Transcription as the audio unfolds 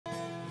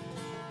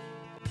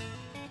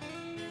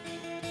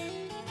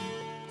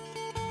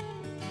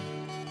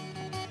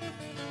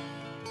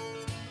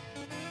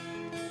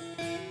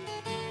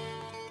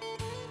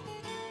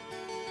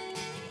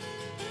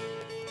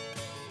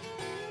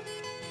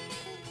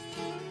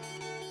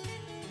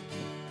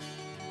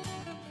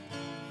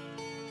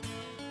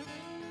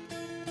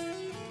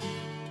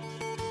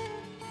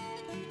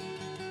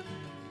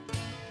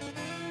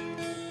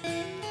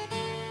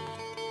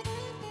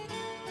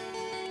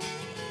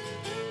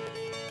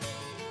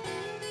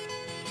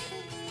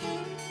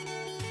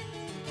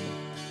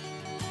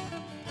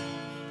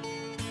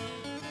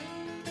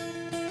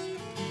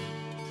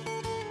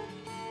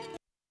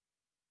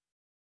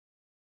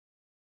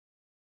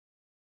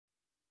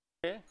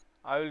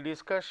I will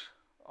discuss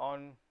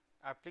on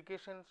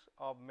applications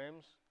of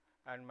MEMS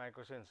and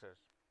microsensors.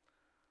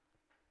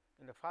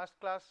 In the first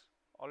class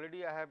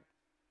already I have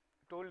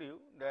told you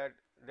that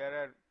there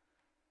are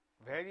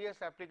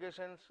various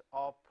applications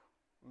of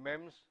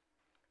MEMS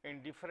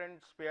in different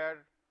sphere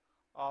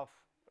of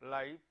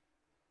life.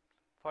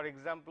 For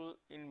example,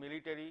 in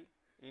military,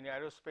 in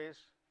aerospace,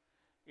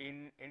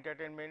 in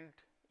entertainment,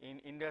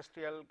 in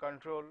industrial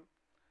control,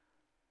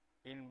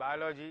 in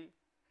biology,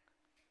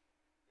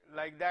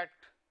 like that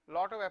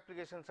lot of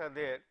applications are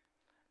there,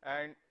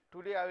 and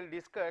today I will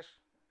discuss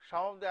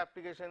some of the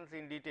applications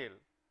in detail,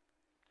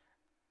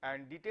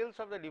 and details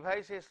of the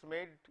devices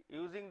made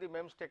using the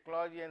MEMS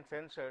technology and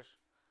sensors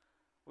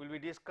will be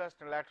discussed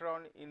later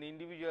on in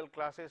individual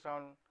classes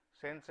on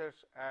sensors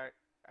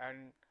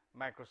and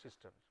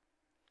microsystems.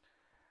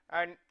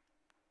 And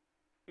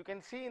you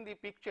can see in the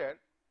picture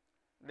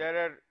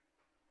there are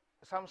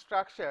some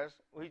structures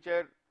which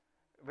are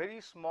very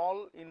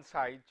small in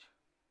size,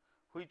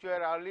 which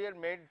were earlier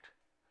made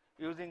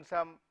using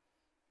some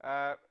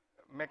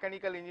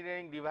mechanical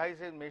engineering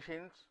devices,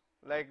 machines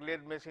like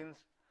lathe machines,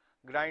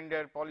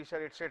 grinder,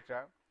 polisher,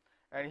 etc.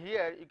 And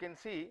here you can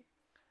see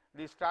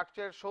the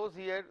structure shows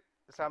here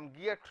some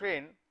gear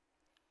train.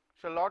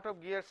 So, lot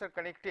of gears are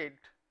connected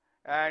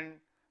and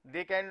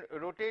they can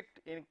rotate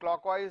in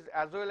clockwise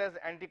as well as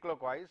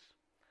anti-clockwise,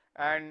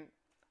 and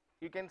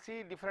you can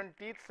see different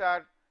teeths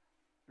are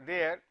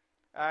there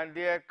and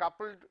they are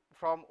coupled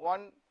from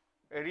one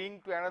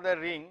ring to another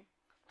ring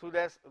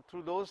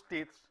through those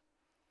teeths,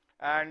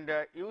 and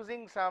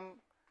using some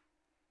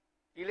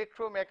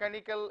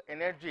electromechanical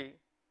energy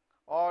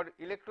or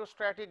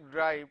electrostatic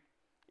drive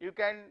you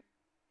can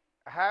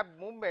have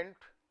movement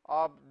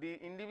of the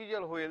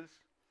individual wheels,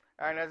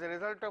 and as a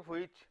result of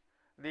which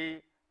the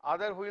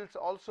other wheels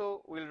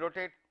also will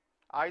rotate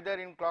either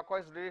in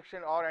clockwise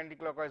direction or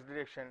anti-clockwise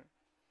direction.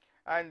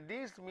 And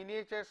these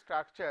miniature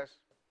structures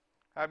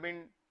have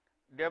been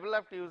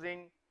developed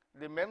using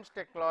the MEMS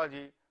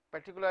technology,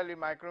 particularly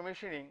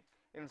micromachining.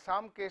 In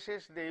some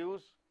cases they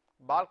use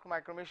bulk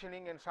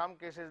micromachining, in some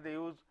cases they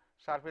use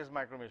surface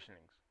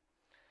micromachinings.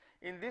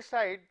 In this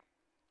side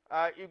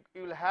you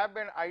will have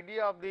an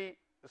idea of the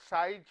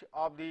size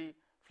of the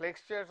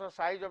flexures or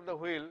size of the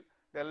wheel.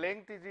 The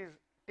length is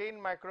 10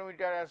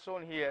 micrometer as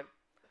shown here.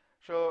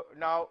 So,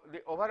 now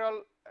the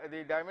overall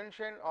the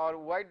dimension or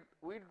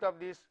width of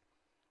this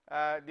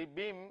the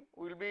beam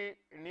will be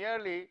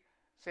nearly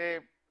say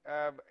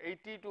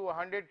 80 to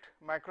 100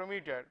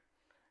 micrometer,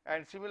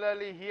 and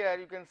similarly here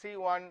you can see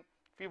one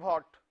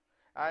pivot,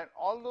 and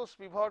all those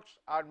pivots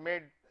are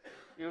made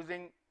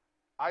using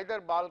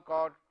either bulk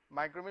or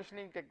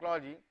micromachining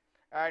technology.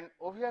 And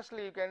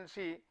obviously you can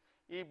see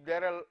if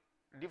there are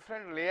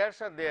different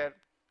layers are there,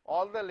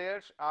 all the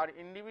layers are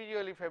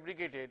individually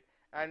fabricated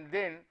and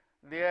then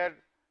they are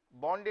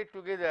bonded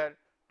together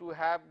to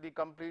have the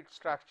complete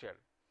structure.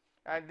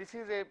 And this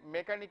is a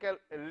mechanical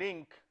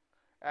link,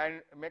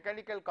 and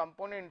mechanical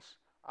components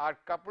are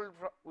coupled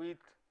with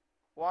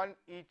one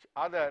each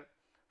other,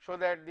 so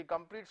that the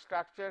complete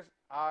structures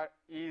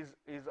is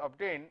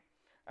obtained,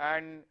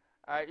 and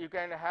you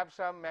can have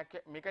some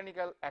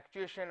mechanical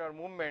actuation or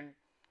movement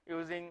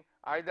using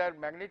either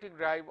magnetic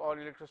drive or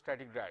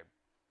electrostatic drive.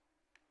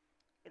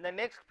 In the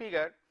next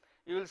figure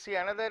you will see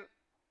another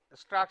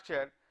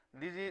structure.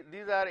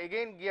 These are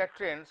again gear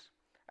trains,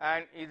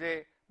 and is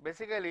a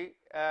basically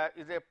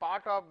is a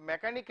part of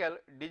mechanical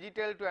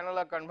digital to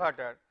analog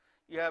converter.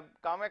 You have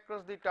come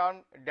across the term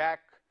DAC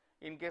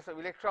in case of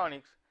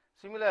electronics.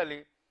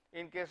 Similarly,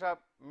 in case of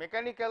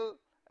mechanical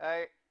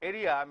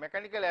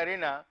mechanical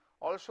arena,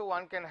 also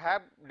one can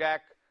have DAC,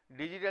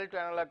 digital to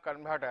analog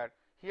converter.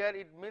 Here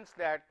it means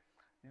that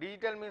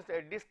digital means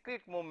a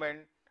discrete movement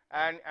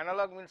and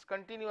analog means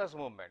continuous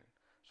movement.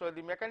 So,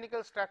 the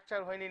mechanical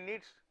structure when it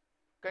needs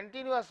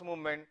continuous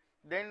movement,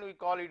 then we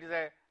call it is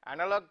a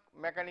analog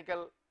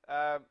mechanical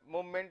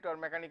movement or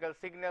mechanical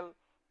signal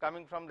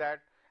coming from that,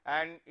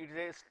 and it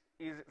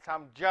is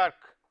some jerk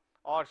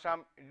or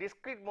some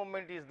discrete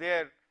movement is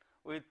there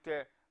with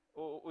a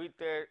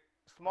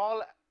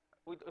small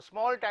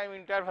time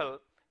interval.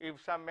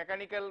 If some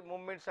mechanical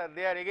movements are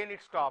there, again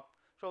it stops.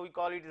 So, we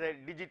call it as a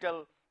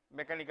digital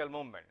mechanical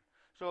movement.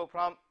 So,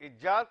 from a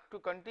jerk to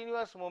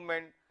continuous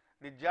movement,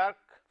 the jerk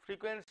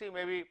frequency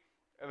may be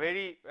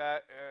very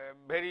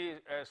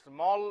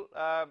small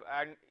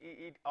and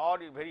or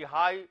very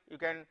high, you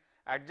can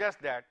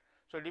adjust that.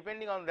 So,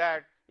 depending on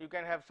that you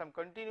can have some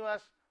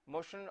continuous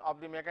motion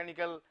of the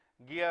mechanical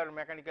gear,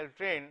 mechanical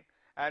train,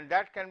 and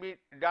that can be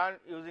done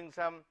using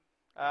some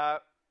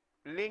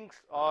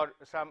links or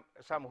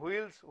some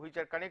wheels which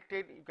are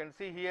connected. You can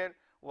see here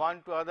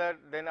one to other,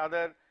 then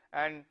other,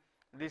 and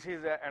this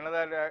is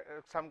another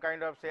some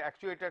kind of say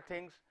actuator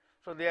things.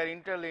 So, they are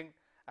interlinked,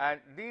 and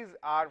these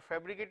are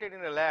fabricated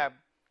in a lab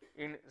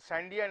in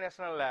Sandia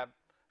National Lab.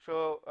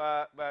 So,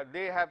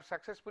 they have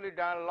successfully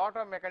done a lot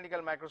of mechanical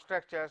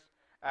microstructures,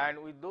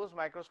 and with those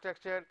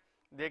microstructure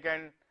they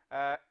can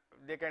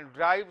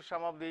drive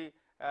some of the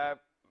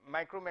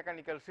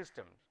micromechanical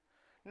systems.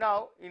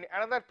 Now, in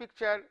another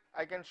picture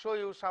I can show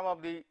you some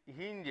of the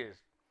hinges.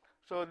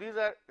 So, these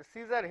are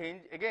scissor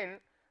hinge. Again,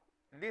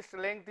 this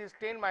length is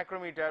 10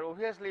 micrometer.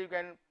 Obviously, you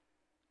can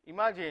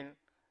imagine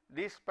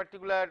this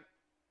particular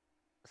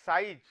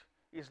size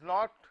is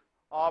not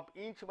of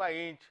inch by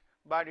inch,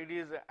 but it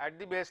is at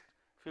the best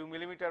few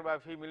millimeter by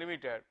few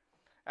millimeter,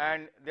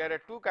 and there are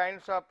two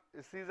kinds of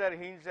scissor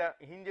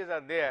hinges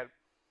are there,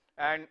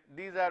 and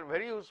these are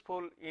very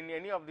useful in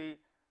any of the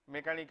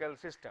mechanical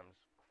systems.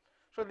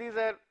 So, these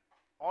are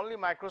only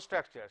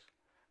microstructures.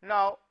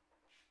 Now,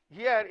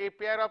 here a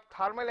pair of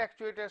thermal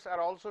actuators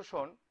are also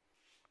shown.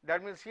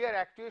 That means, here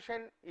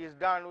actuation is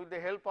done with the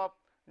help of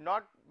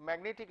not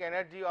magnetic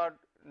energy or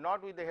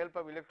not with the help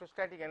of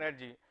electrostatic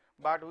energy,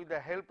 but with the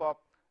help of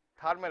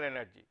thermal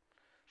energy.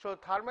 So,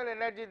 thermal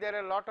energy, there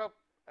are a lot of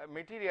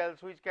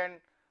materials which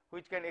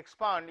can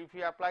expand if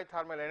you apply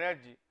thermal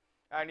energy,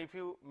 and if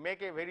you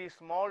make a very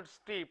small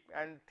strip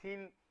and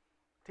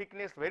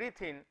thickness very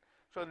thin.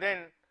 So,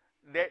 then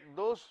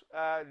those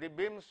the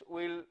beams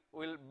will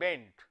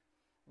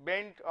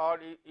bend, or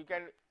you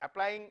can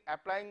applying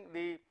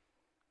the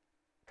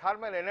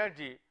thermal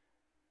energy,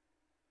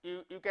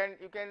 you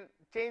can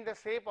change the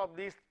shape of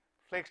this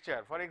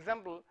flexure. For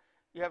example,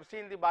 you have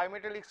seen the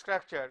bimetallic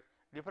structure,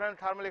 different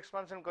thermal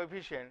expansion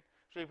coefficient.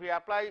 So, if you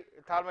apply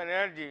thermal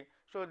energy,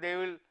 so they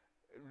will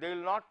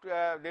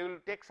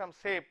take some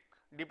shape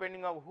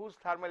depending on whose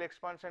thermal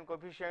expansion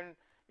coefficient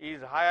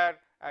is higher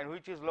and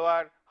which is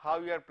lower, how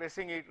you are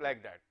pressing it,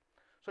 like that.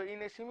 So,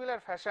 in a similar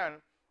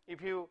fashion,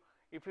 if you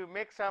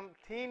make some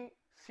thin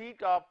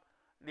sheet of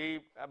the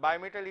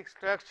bimetallic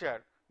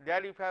structure,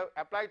 there if you have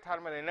applied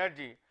thermal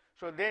energy,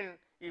 so then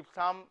if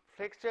some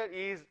flexure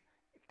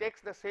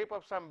takes the shape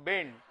of some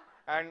bend,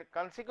 and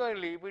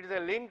consequently if it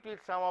is linked with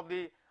some of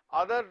the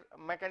other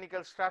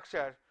mechanical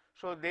structures,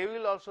 so they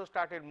will also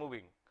started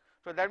moving.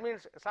 So, that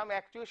means some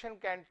actuation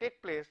can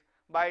take place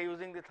by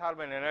using the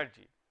thermal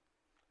energy.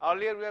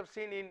 Earlier we have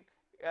seen in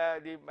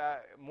the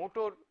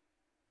motor,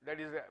 that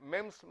is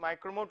MEMS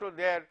micromotor,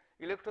 there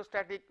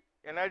electrostatic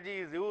energy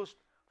is used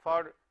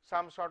for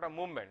some sort of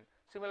movement.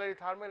 Similarly,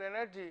 thermal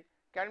energy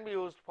can be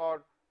used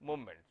for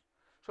movement.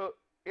 So,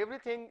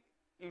 everything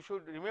you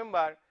should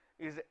remember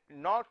is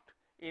not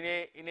in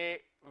a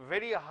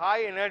very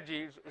high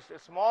energy, it's a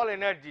small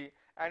energy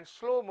and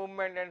slow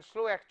movement and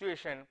slow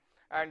actuation,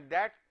 and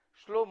that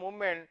slow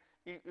movement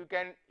you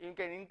can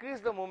increase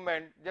the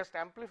movement, just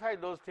amplify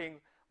those things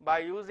by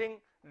using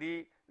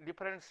the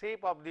different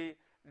shape of the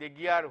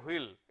gear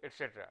wheel,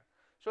 etc.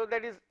 So,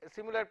 that is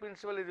similar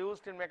principle is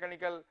used in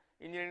mechanical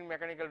engineering,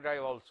 mechanical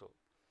drive also.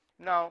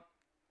 Now,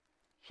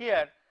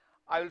 here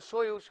I will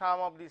show you some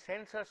of the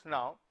sensors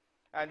now,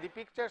 and the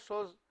picture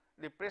shows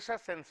the pressure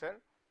sensor,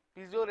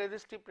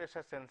 piezoresistive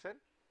pressure sensor.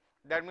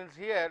 That means,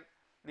 here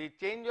the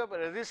change of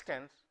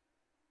resistance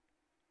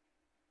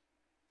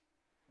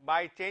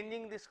by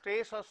changing the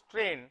stress or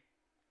strain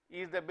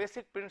is the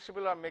basic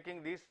principle of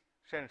making this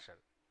sensor.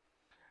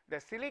 The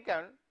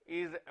silicon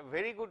is a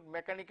very good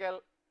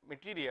mechanical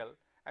material,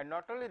 and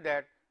not only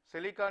that,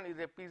 silicon is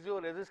a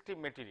piezoresistive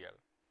material.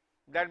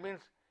 That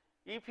means,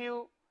 if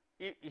you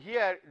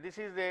here this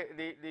is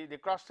the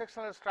cross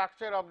sectional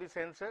structure of the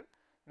sensor,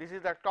 this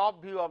is the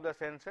top view of the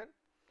sensor.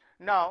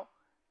 Now,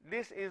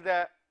 this is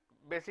the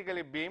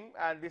basically beam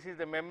and this is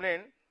the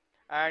membrane,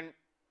 and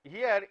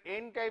here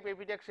N type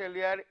epitaxial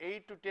layer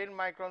 8 to 10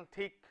 micron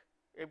thick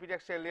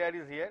epitaxial layer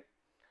is here.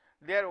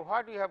 There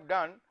what we have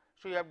done,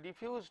 so you have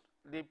diffused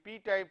the P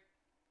type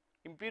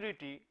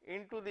impurity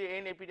into the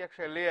N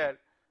epitaxial layer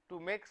to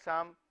make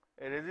some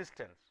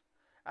resistance,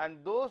 and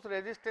those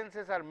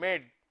resistances are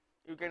made.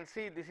 You can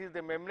see this is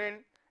the membrane,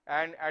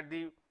 and at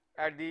the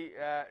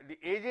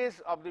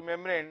edges of the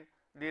membrane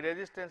the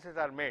resistances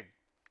are made.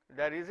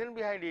 The reason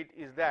behind it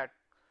is that,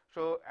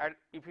 so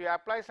if you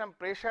apply some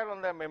pressure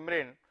on the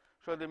membrane,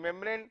 so the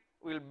membrane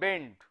will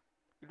bend,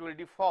 it will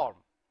deform,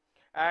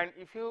 and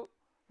if you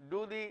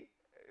do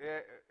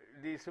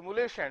the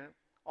simulation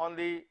on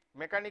the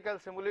mechanical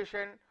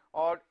simulation,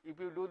 or if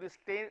you do the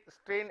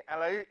strain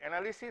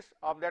analysis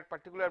of that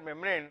particular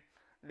membrane,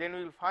 then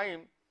we will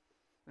find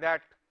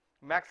that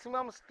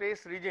maximum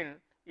stress region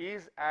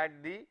is at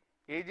the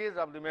edges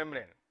of the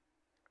membrane.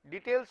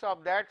 Details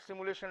of that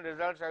simulation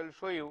results I will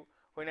show you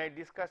when I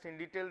discuss in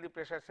detail the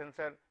pressure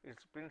sensor,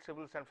 its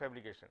principles and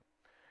fabrication.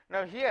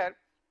 Now, here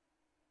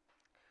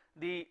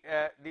the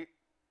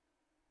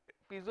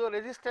piezo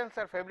resistance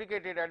are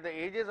fabricated at the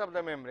edges of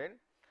the membrane,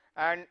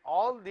 and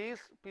all these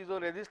piezo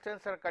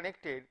resistance are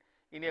connected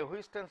in a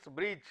Wheaton's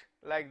bridge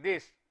like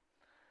this,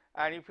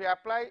 and if you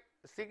apply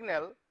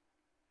signal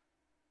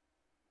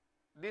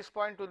this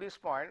point to this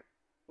point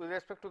with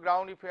respect to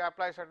ground, if you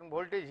apply certain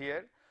voltage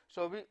here,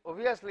 so we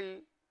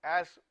obviously,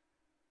 as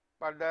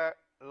per the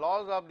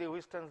laws of the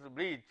Wheaton's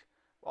bridge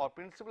or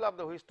principle of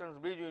the Wheaton's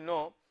bridge, we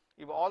know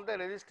if all the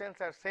resistance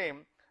are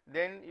same,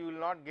 then you will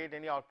not get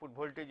any output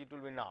voltage, it will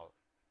be null.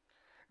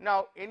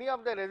 Now, any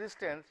of the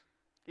resistance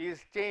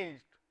is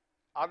changed,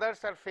 others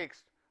are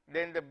fixed,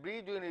 then the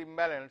bridge will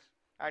imbalance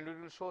and it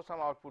will show some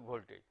output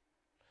voltage.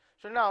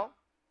 So, now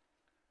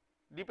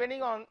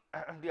depending on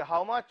the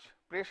how much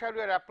pressure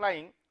we are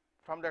applying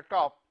from the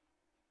top,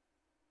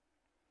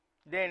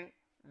 then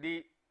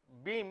the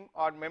beam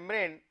or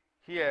membrane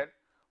here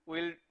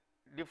will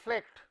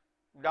deflect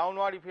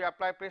downward if you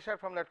apply pressure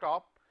from the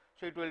top.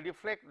 So, it will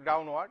deflect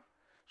downward.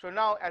 So,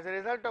 now as a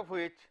result of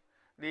which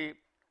the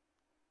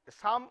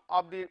some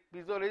of the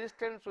piezo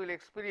resistance will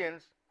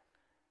experience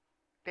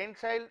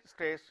tensile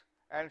stress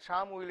and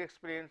some will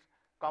experience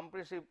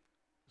compressive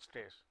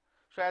stress.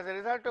 So, as a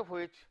result of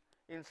which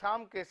in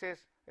some cases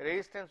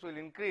resistance will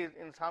increase,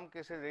 in some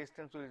cases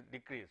resistance will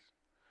decrease.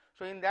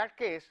 So, in that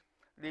case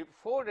the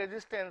force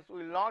resistance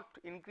will not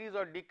increase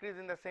or decrease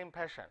in the same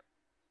fashion.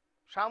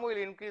 Some will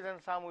increase and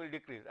some will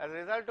decrease, as a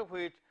result of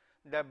which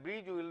the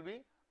bridge will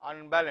be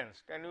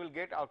unbalanced and you will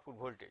get output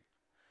voltage.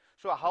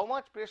 So, how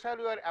much pressure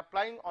you are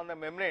applying on the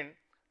membrane,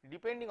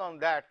 depending on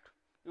that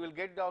you will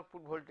get the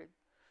output voltage.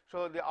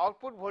 So, the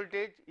output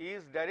voltage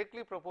is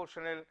directly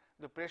proportional to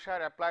the pressure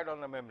applied on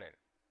the membrane.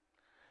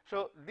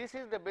 So, this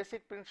is the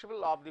basic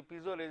principle of the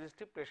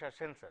piezoresistive pressure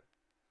sensor,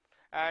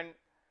 and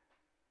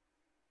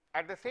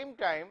at the same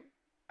time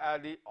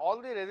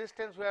all the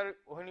resistance where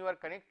when you are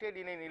connected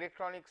in an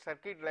electronic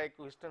circuit like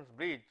Wheaton's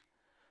bridge.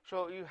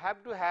 So, you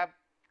have to have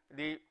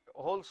the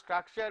whole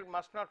structure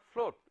must not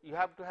float, you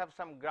have to have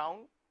some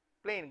ground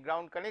plane,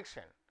 ground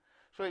connection.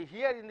 So,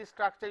 here in the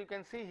structure you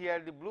can see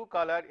here the blue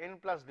color N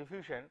plus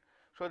diffusion.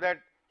 So,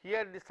 that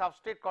here the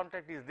substrate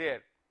contact is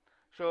there.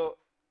 So,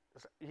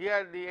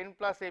 here the N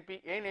plus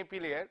N AP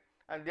layer,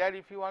 and there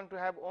if you want to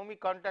have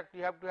ohmic contact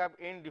you have to have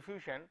N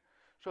diffusion.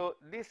 So,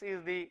 this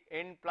is the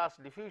N plus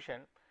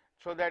diffusion.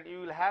 So, that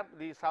you will have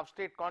the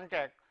substrate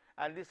contact,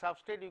 and the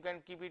substrate you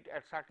can keep it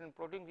at certain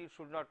floating, it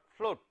should not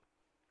float,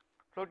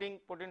 floating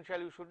potential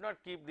you should not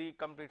keep the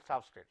complete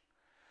substrate.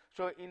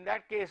 So, in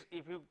that case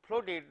if you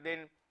float it,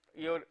 then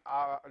your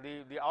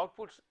the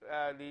outputs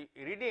the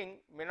reading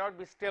may not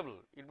be stable,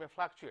 it may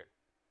fluctuate.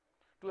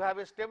 To have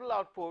a stable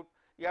output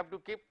you have to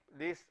keep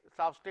this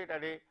substrate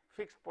at a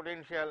fixed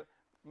potential,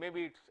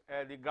 maybe it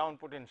is the ground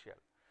potential.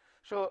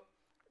 So,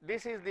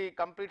 this is the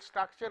complete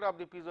structure of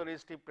the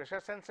piezoresistive pressure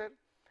sensor,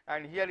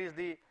 and here is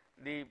the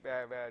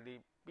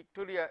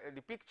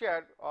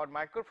picture or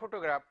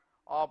microphotograph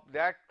of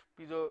that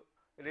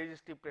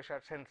piezoresistive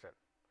pressure sensor.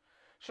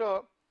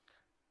 So,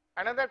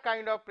 another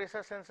kind of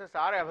pressure sensors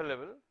are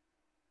available.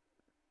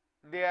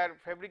 They are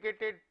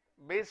fabricated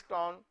based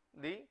on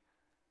the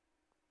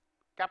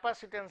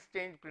capacitance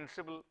change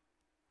principle,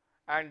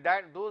 and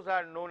that those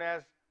are known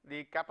as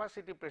the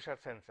capacitive pressure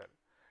sensor.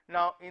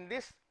 Now, in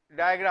this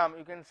diagram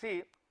you can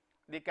see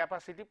the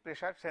capacitive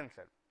pressure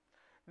sensor.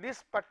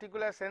 This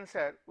particular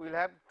sensor will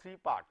have three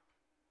parts.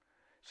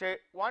 Say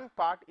one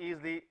part is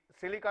the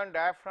silicon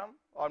diaphragm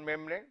or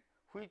membrane,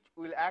 which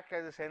will act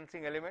as a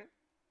sensing element.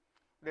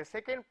 The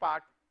second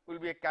part will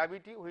be a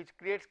cavity which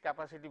creates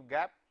capacitive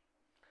gap,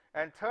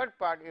 and third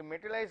part a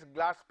metallized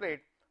glass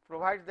plate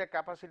provides the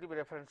capacitive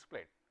reference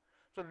plate.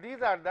 So,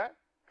 these are the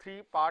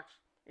three parts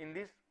in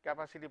this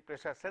capacitive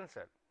pressure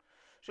sensor.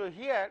 So,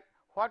 here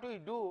what we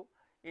do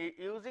is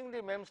using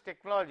the MEMS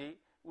technology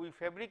we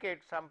fabricate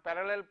some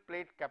parallel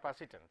plate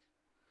capacitance.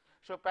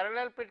 So,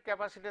 parallel plate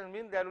capacitance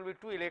means there will be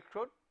two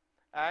electrodes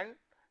and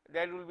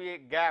there will be a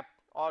gap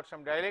or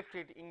some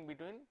dielectric in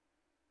between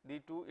the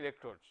two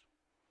electrodes.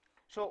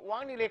 So,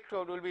 one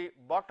electrode will be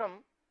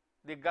bottom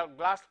the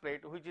glass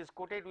plate which is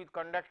coated with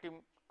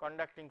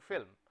conducting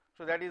film.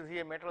 So, that is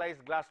here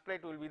metallized glass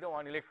plate will be the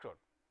one electrode,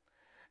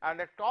 and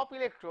the top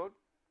electrode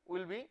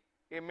will be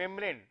a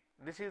membrane.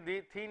 This is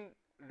the thin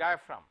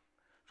diaphragm.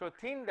 So,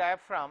 thin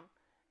diaphragm,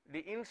 the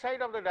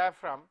inside of the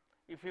diaphragm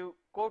if you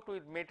coat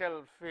with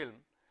metal film,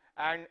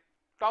 and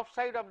top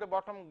side of the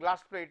bottom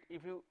glass plate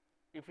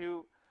if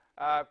you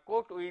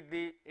coat with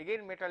the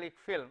again metallic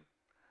film.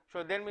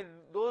 So, then with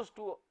those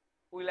two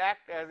will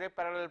act as a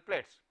parallel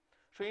plates.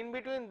 So, in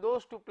between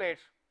those two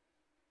plates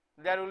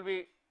there will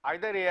be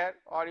either air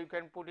or you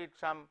can put it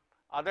some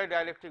other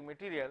dielectric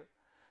material.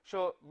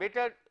 So,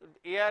 better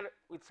air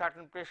with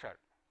certain pressure.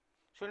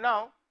 So,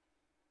 now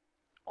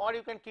or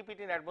you can keep it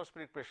in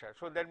atmospheric pressure.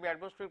 So, that means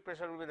atmospheric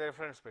pressure will be the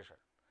reference pressure.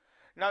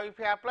 Now, if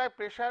you apply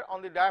pressure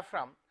on the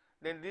diaphragm,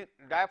 then the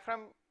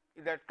diaphragm,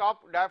 the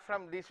top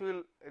diaphragm, this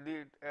will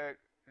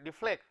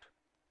deflect.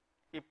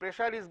 If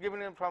pressure is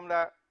given from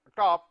the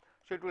top,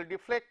 so it will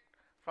deflect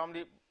from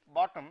the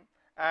bottom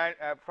and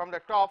from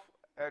the top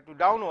to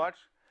downwards.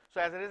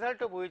 So, as a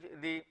result of which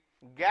the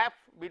gap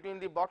between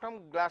the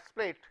bottom glass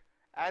plate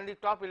and the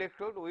top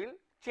electrode will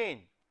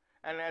change,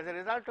 and as a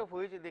result of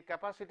which the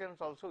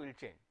capacitance also will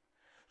change.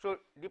 So,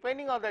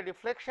 depending on the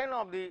deflection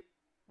of the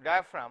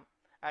diaphragm,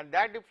 and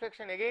that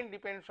deflection again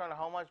depends on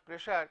how much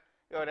pressure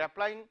you are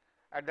applying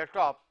at the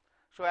top.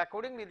 So,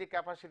 accordingly the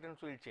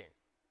capacitance will change.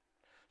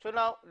 So,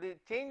 now the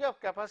change of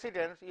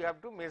capacitance you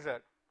have to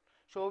measure.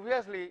 So,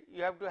 obviously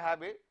you have to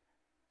have a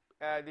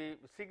the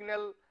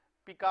signal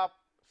pickup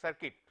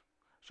circuit.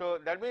 So,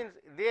 that means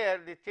there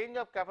the change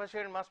of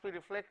capacitance must be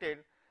reflected,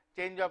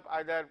 change of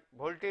either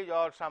voltage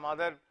or some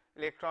other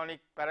electronic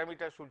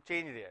parameter should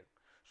change there.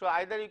 So,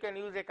 either you can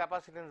use a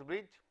capacitance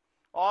bridge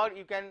or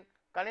you can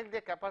connect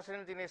the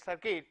capacitance in a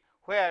circuit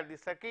where the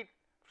circuit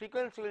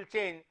frequency will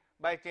change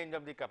by change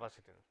of the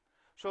capacitance.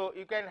 So,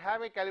 you can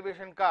have a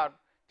calibration curve,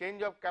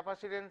 change of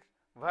capacitance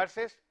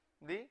versus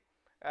the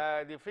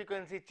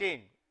frequency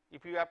change.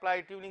 If you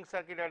apply tuning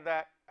circuit at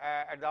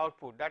the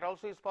output, that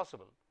also is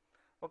possible.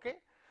 Okay.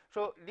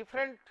 So,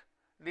 different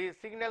the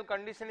signal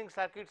conditioning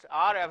circuits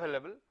are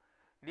available,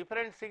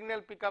 different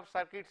signal pickup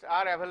circuits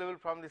are available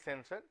from the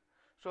sensor.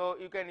 So,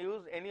 you can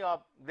use any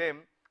of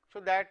them. So,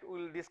 that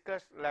we will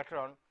discuss later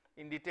on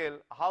in detail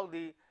how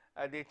the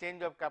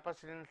change of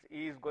capacitance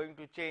is going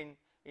to change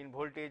in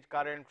voltage,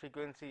 current,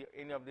 frequency,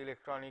 any of the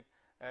electronic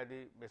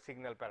the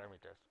signal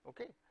parameters.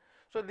 Okay.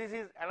 So, this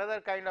is another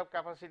kind of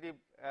capacitive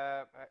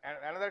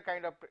another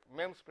kind of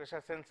MEMS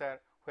pressure sensor,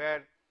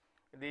 where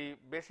the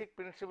basic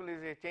principle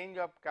is a change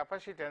of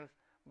capacitance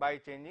by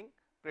changing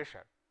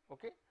pressure.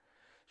 Okay.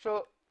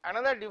 So,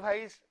 another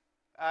device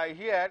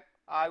here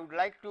I would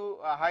like to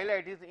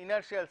highlight is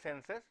inertial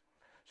sensors.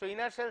 So,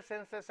 inertial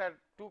sensors are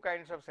two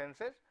kinds of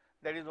sensors,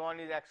 that is, one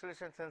is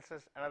acceleration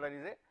sensors, another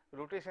is a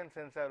rotation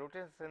sensor.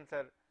 Rotation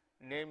sensor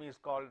name is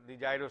called the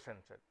gyro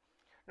sensor.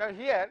 Now,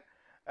 here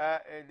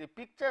the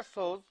picture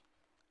shows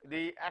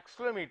the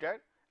accelerometer,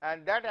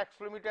 and that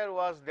accelerometer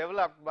was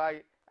developed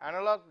by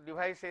Analog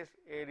Devices,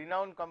 a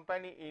renowned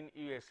company in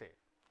USA.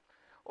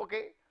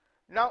 Okay.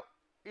 Now,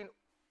 in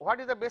what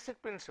is the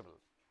basic principle?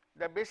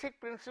 The basic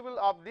principle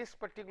of this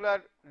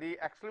particular the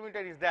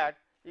accelerometer is that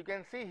you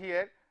can see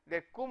here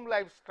the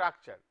comb-like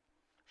structure.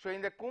 So,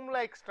 in the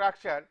comb-like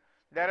structure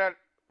there are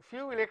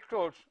few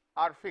electrodes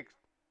are fixed,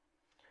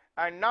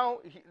 and now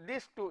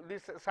this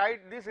side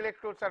these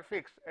electrodes are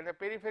fixed, and the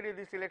periphery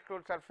these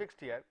electrodes are fixed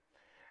here,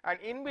 and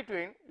in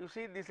between you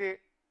see this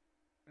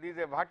is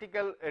a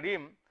vertical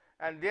rim,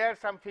 and there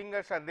some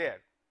fingers are there.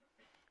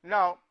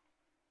 Now,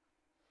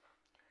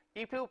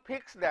 if you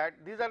fix that,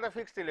 these are the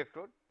fixed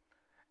electrode,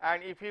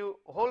 and if you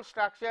whole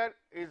structure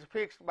is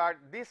fixed, but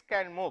this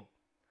can move.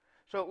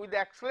 So, with the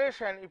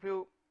acceleration, if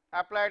you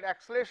applied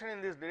acceleration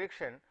in this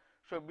direction,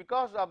 so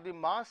because of the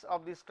mass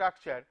of the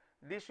structure,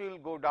 this will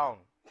go down.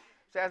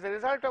 So, as a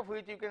result of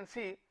which you can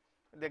see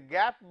the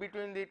gap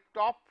between the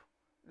top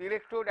the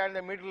electrode and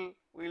the middle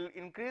will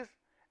increase,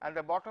 and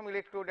the bottom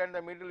electrode and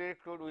the middle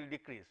electrode will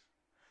decrease.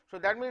 So,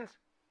 that means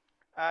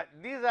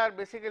these are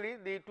basically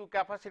the two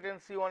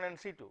capacitance C1 and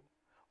C2.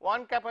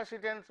 One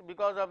capacitance,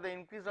 because of the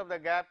increase of the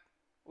gap,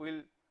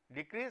 will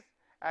decrease,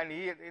 and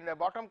here in the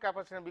bottom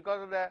capacitance,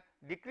 because of the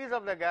decrease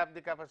of the gap,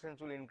 the capacitance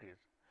will increase.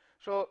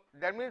 So,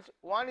 that means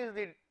one is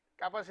the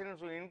capacitance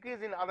will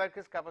increase, in other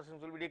case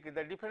capacitance will be decreased,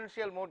 the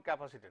differential mode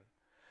capacitance.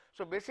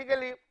 So,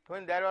 basically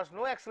when there was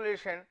no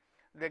acceleration,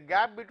 the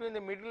gap between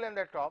the middle and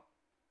the top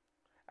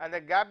and the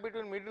gap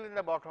between middle and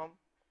the bottom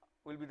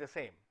will be the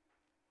same.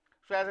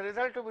 So, as a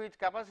result of which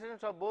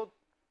capacitance of both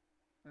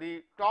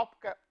the top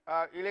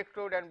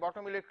electrode and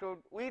bottom electrode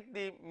with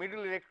the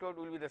middle electrode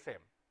will be the same.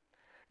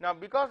 Now,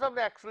 because of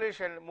the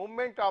acceleration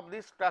movement of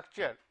this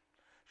structure,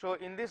 so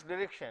in this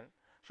direction,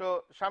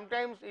 so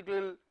sometimes it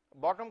will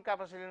bottom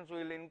capacitance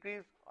will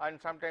increase, and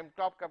sometimes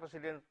top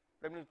capacitance,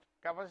 that means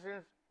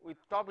capacitance with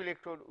top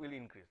electrode will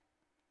increase.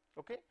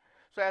 Okay.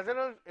 So, as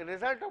a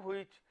result of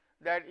which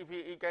that if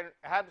you can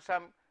have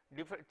some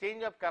different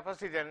change of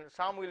capacitance,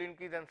 some will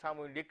increase and some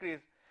will decrease,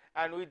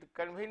 and with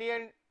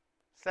convenient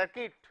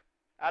circuit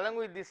along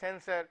with the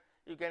sensor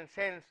you can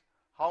sense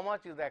how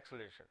much is the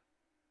acceleration.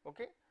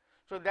 Okay.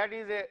 So, that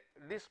is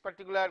this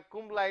particular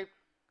comb-like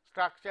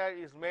structure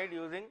is made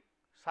using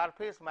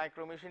surface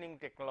micromachining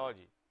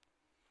technology,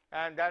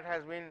 and that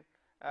has been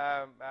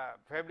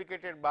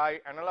fabricated by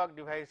Analog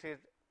Devices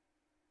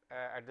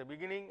at the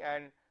beginning,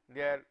 and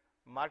they are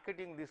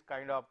marketing this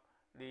kind of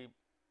the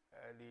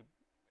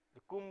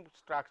comb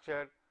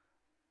structure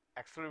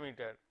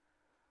accelerometer,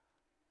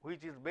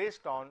 which is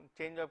based on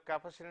change of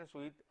capacitance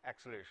with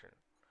acceleration.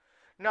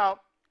 Now,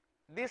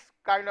 this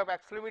kind of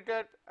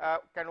accelerometer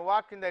can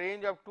work in the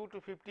range of 2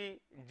 to 50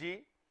 G.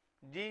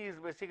 G is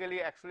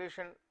basically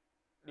acceleration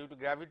due to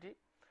gravity.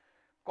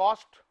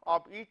 Cost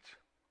of each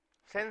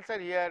sensor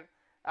here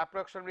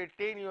approximately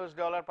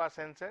 $10 per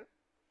sensor,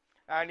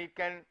 and you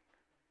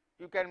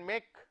can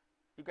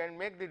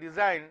make the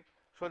design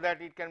so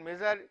that it can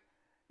measure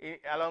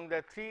along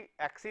the 3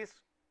 axes,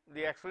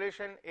 the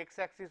acceleration x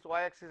axis,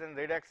 y axis and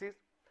z axis.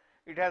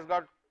 It has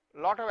got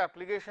lot of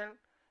application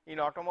in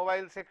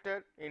automobile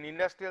sector, in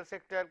industrial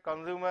sector,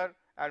 consumer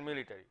and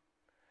military,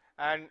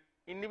 and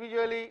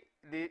individually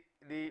the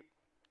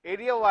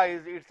area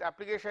wise its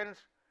applications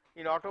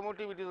in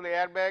automotive, it is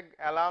airbag,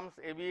 alarms,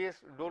 ABS,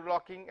 door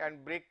locking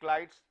and brake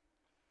lights.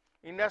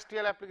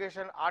 Industrial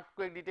application,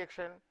 earthquake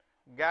detection,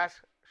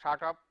 gas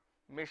shut-off,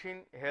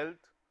 machine health.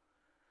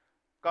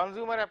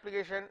 Consumer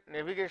application,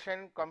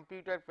 navigation,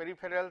 computer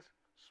peripherals,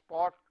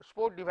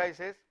 sport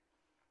devices.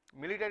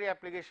 Military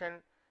application,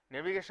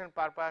 navigation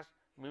purpose,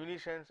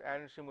 munitions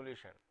and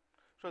simulation.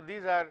 So,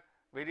 these are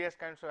various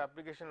kinds of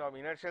application of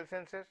inertial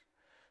sensors.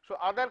 So,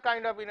 other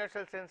kind of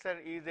inertial sensor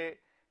is a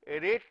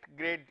rate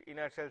grade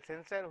inertial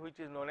sensor, which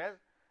is known as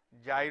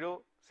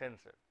gyro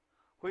sensor,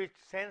 which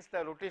sense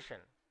the rotation.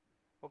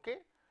 Okay.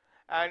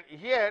 And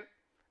here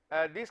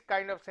these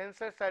kind of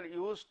sensors are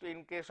used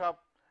in case of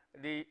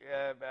the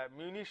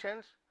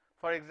munitions.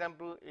 For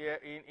example,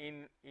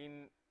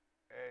 in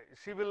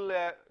civil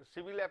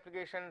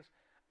applications,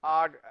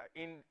 or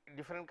in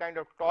different kind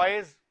of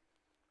toys,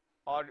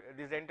 or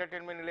this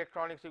entertainment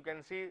electronics, you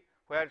can see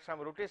where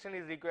some rotation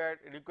is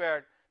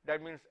required.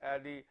 That means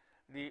the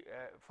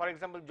for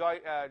example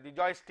the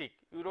joystick,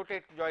 you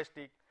rotate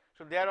joystick,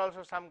 so there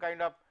also some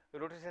kind of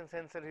rotation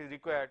sensor is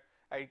required.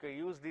 You can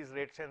use this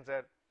rate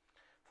sensor.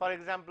 For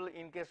example,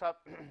 in case of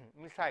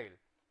missile,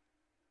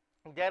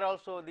 there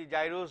also the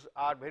gyros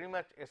are very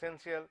much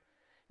essential.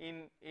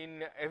 In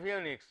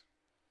avionics,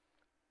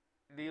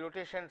 the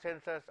rotation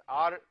sensors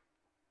are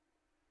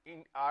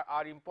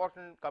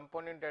important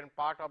component and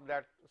part of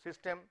that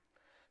system.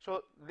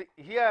 So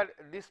here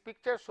this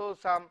picture shows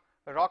some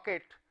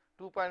rocket,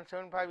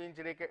 2.75 inch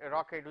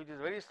rocket, which is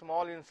very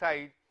small in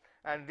size,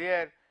 and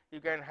there you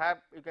can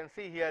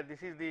see here,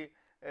 this is the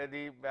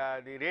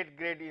rate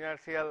grade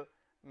inertial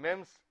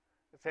MEMS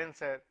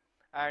sensor,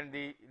 and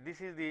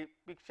this is the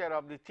picture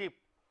of the chip.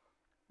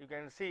 You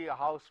can see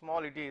how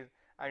small it is,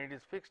 and it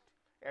is fixed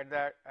at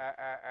the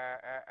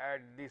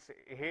at this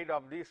head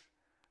of this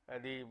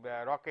the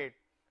rocket,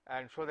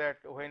 and so that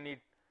when it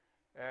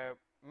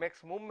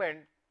makes movement,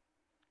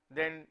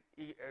 then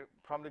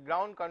from the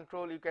ground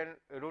control you can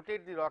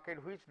rotate the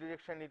rocket which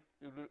direction it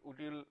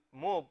will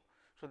move.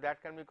 So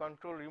that can be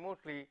controlled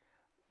remotely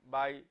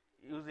by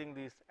using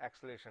these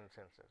acceleration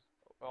sensors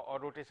or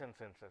rotation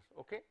sensors.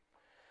 Okay.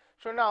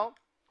 So now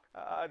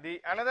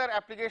the another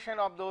application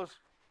of those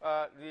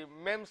the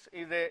MEMS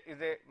is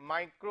a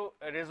micro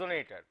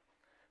resonator.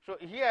 So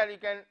here you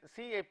can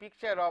see a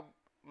picture of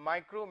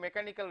micro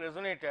mechanical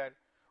resonator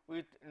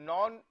with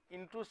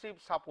non-intrusive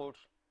supports,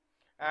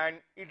 and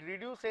it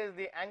reduces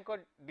the anchor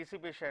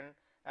dissipation,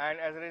 and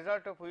as a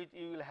result of which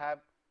you will have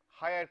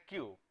higher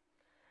Q.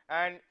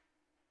 And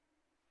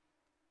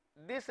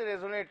this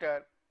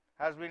resonator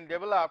has been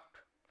developed,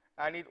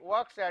 and it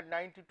works at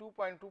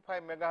 92.25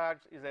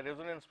 megahertz is a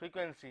resonance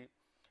frequency,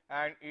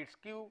 and its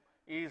Q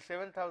is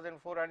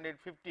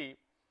 7450.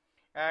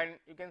 And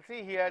you can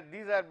see here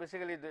these are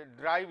basically the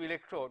drive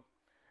electrode,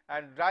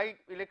 and drive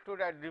electrode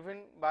are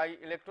driven by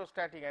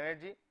electrostatic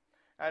energy,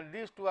 and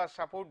these two are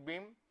support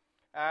beam,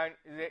 and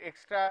the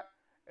extra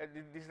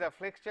this is the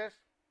flexures,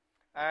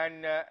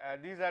 and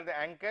these are the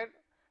anchor,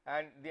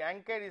 and the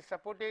anchor is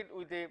supported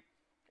with a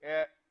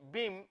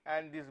beam,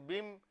 and this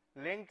beam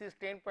length is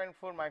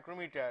 10.4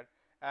 micrometer,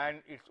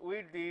 and its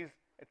width is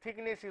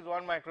thickness is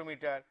 1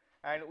 micrometer,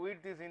 and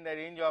width is in the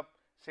range of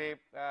say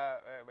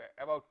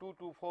about 2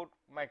 to 4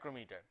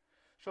 micrometer.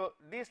 So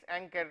this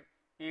anchor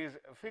is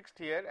fixed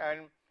here,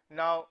 and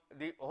now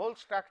the whole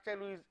structure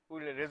will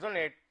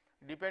resonate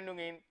depending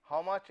on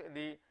how much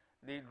the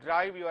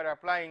drive you are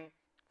applying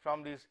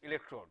from this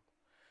electrode.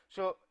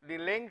 So the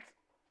length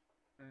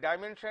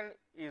dimension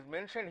is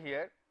mentioned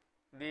here,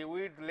 the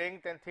width,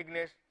 length and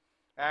thickness,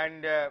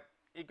 and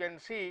you can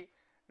see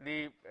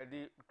the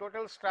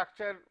total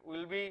structure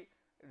will be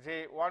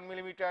say 1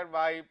 millimeter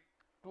by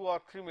 2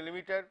 or 3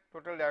 millimeter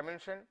total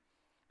dimension,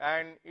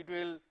 and it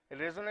will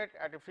resonate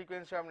at a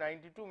frequency of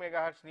 92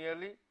 megahertz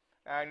nearly,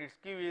 and its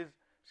Q is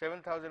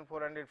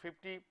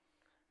 7450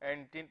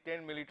 and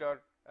 10 milliliter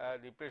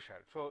the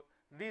pressure. So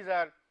these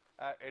are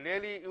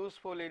really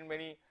useful in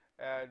many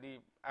the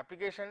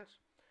applications.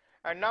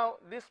 And now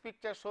this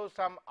picture shows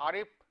some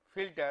RF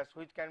filters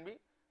which can be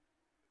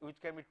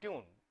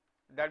tuned.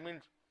 That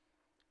means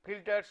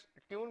filters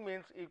tune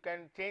means you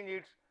can change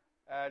its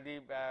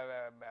the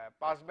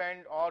pass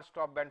band or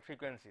stop band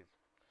frequencies.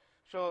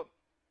 So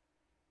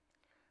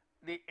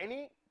the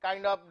any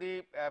kind of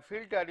the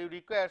filter you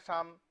require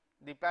some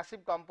the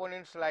passive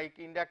components like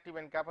inductive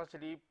and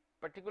capacitive,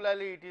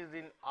 particularly it is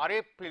in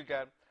RF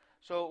filter.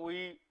 So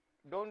we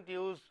don't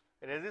use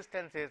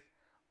resistances.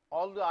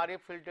 All the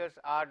RF filters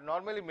are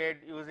normally made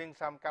using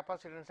some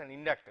capacitance and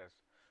inductors.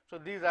 So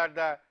these are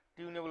the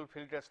tunable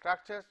filter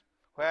structures,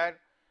 where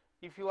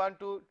if you want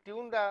to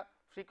tune the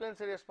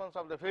frequency response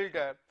of the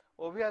filter,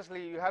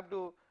 obviously you have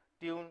to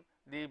tune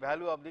the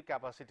value of the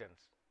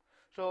capacitance.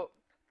 So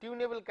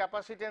tunable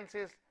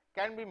capacitances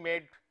can be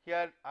made.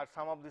 Here are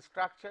some of the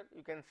structure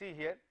you can see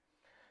here.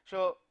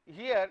 So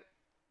here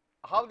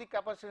how the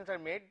capacitance are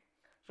made.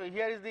 So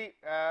here is the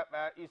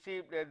you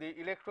see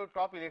the electrode,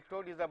 top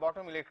electrode is the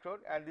bottom electrode,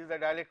 and this is the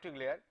dielectric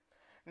layer.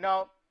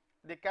 Now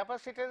the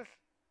capacitance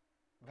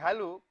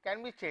value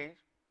can be changed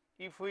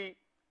if we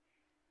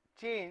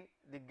change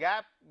the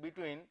gap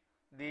between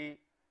the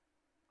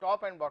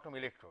top and bottom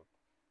electrode.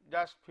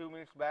 Just few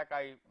minutes back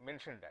I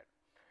mentioned that.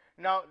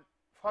 Now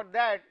for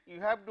that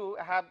you have to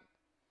have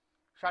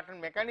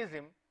certain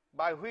mechanism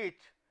by which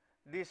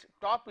this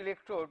top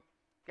electrode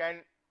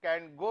can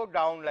go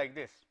down like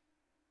this.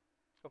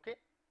 Okay.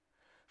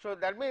 So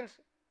that means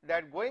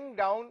that going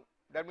down,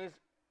 that means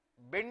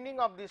bending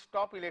of this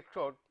top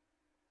electrode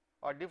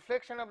or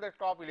deflection of the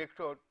top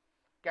electrode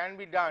can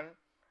be done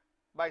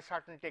by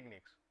certain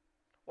techniques.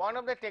 One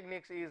of the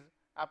techniques is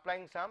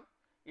applying some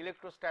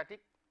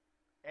electrostatic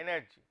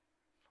energy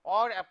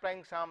or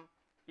applying some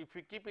if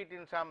you keep it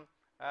in some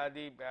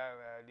the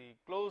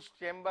closed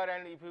chamber,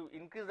 and if you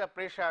increase the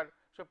pressure,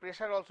 so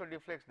pressure also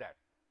deflects that.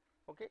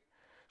 Okay.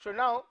 So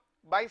now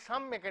by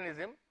some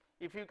mechanism,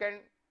 if you can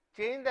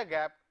change the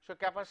gap, so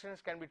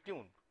capacitance can be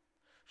tuned.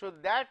 So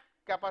that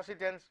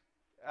capacitance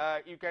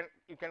you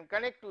can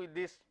connect with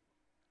this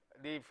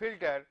the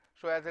filter.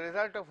 So as a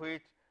result of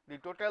which the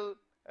total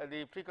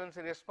the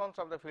frequency response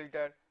of the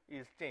filter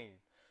is changed.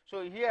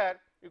 So here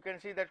you can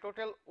see the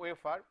total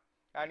wafer,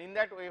 and in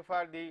that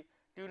wafer the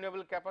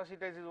tunable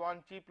capacitance is one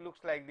chip, looks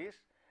like this,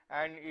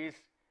 and is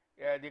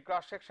the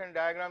cross section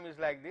diagram is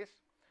like this,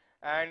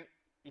 and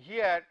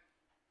here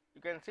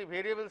you can see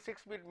variable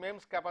 6-bit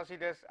MEMS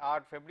capacitors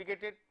are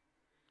fabricated.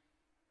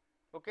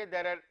 Okay,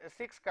 there are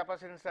 6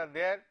 capacitors are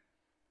there,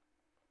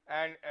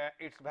 and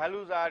its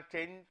values are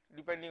changed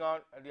depending on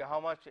how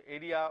much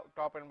area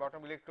top and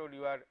bottom electrode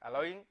you are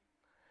allowing.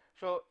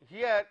 So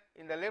here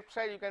in the left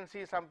side you can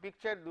see some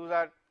picture. Those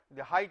are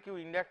the high Q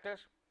inductors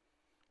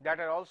that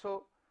are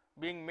also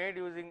being made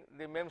using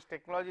the MEMS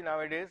technology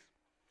nowadays,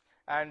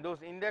 and those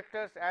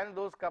inductors and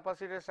those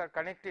capacitors are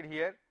connected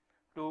here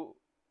to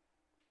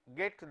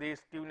get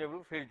these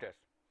tunable filters.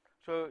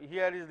 So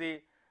here is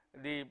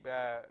the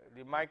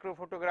micro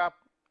photograph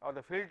of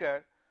the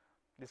filter.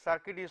 The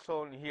circuit is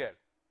shown here.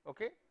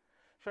 Okay.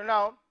 So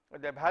now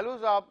the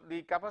values of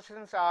the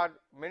capacitance are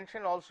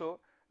mentioned also.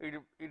 It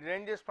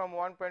ranges from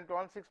 1.16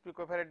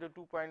 picofarad to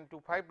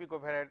 2.25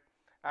 picofarad,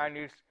 and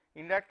its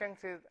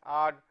inductances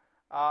are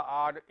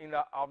in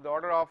the of the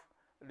order of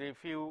the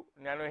few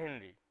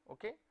nanohenry.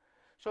 Okay.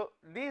 So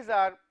these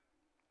are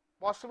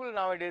possible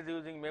nowadays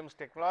using MEMS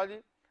technology,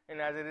 and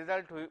as a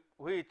result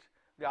which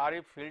the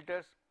RF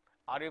filters,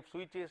 RF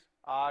switches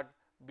are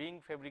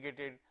being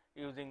fabricated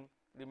using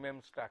the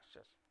MEMS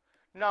structures.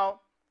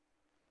 Now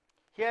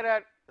here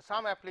are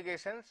some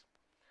applications,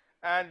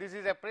 and this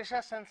is a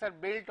pressure sensor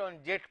built on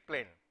jet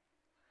plane.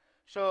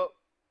 So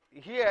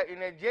here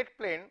in a jet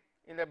plane,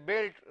 in the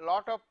belt,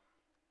 lot of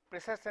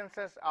pressure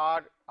sensors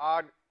are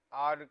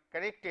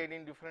connected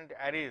in different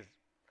arrays,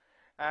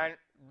 and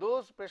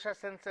those pressure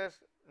sensors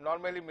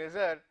normally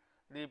measure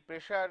the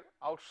pressure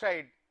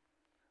outside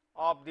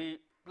of the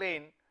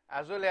plane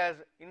as well as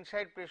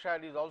inside pressure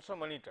is also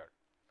monitored.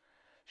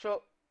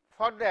 So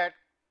for that,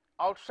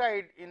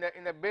 outside in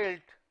the belt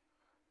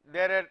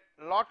there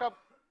are lot of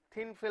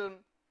thin film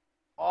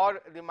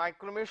or the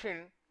micro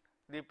machine,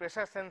 the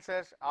pressure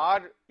sensors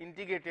are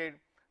integrated.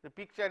 The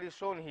picture is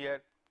shown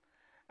here,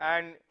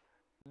 and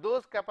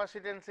those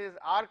capacitances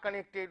are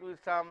connected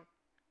with some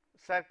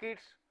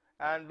circuits,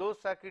 and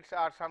those circuits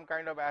are some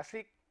kind of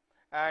ASIC,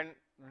 and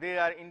they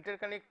are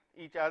interconnect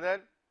each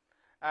other,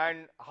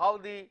 and how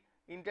the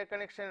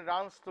interconnection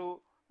runs through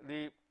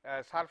the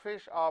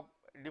surface of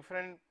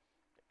different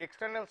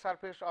external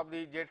surface of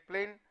the jet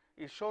plane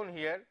is shown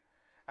here.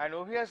 And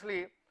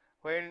obviously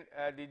when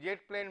the jet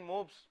plane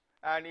moves,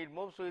 and it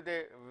moves with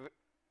a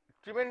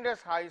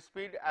tremendous high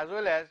speed, as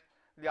well as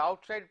the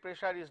outside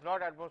pressure is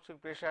not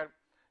atmospheric pressure,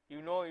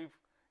 you know, if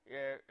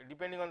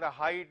depending on the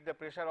height the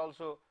pressure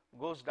also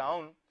goes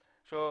down.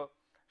 So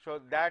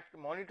that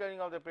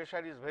monitoring of the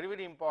pressure is very,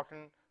 very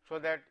important, so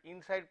that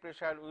inside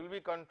pressure will be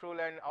controlled,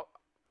 and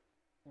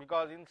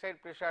because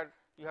inside pressure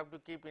you have to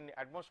keep in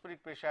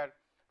atmospheric pressure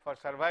for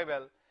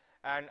survival,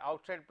 and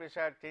outside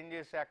pressure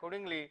changes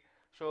accordingly.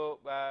 So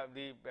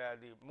the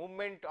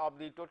movement of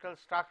the total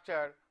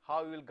structure,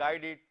 how you will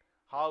guide it,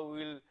 how you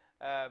will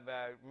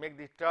make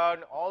the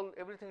turn,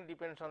 everything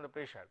depends on the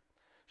pressure.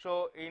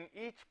 So in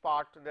each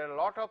part there are a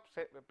lot of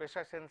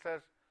pressure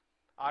sensors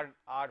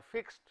are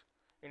fixed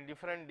in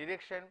different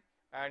direction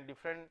and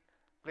different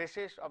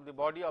places of the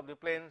body of the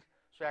planes.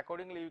 So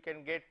accordingly you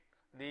can get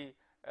the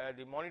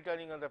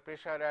monitoring of the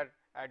pressure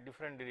at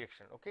different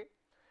direction. Okay.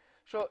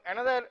 So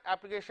another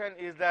application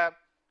is the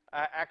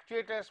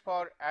actuators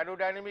for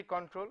aerodynamic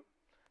control.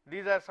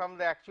 These are some of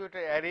the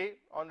actuator array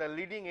on the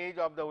leading edge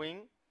of the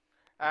wing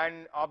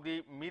and of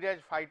the Mirage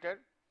fighter.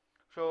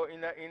 So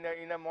in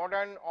the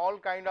modern all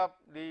kind of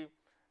the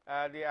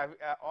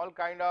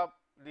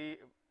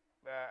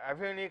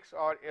avionics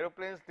or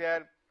aeroplanes, they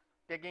are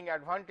taking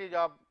advantage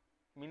of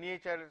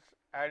miniatures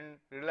and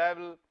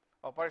reliable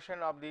operation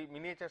of the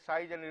miniature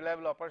size and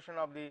reliable operation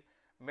of the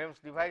MEMS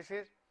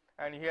devices,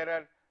 and here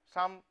are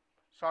some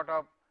sort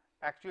of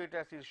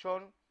actuators is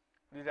shown.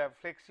 These are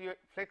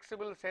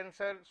flexible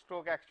sensor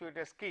stroke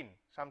actuator skin,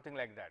 something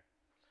like that.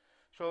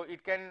 So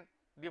it can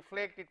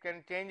deflect, it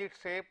can change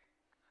its shape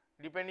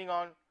depending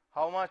on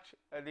how much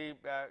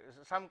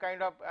some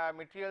kind of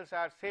materials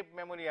are shape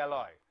memory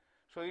alloy.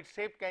 So its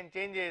shape can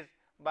changes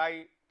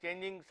by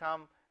changing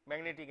some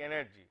magnetic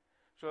energy.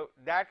 So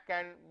that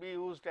can be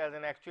used as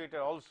an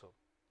actuator also.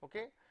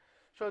 Okay.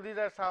 So these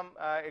are some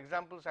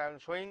examples I am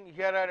showing.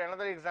 Here are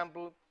another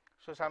example.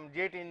 So some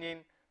jet engine,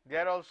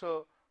 there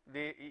also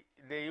they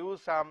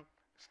use some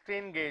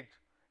strain gauge,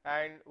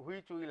 and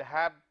which will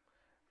have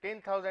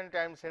 10,000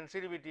 times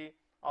sensitivity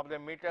of the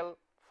metal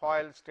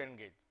foil strain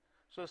gauge.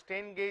 So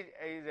strain gauge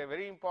is a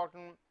very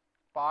important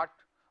part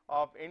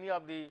of any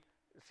of the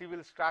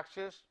civil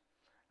structures,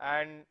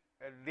 and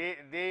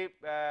they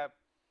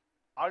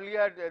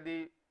earlier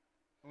the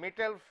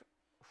metal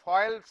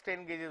foil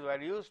strain gauges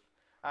were used,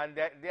 and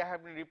they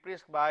have been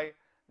replaced by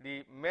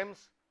the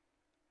MEMS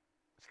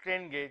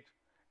strain gauge,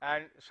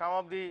 and some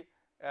of the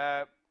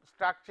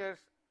structures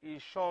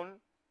is shown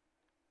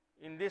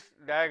in this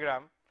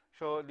diagram.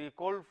 So, the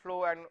cold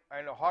flow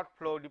and hot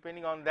flow,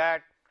 depending on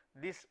that,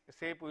 this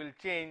shape will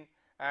change,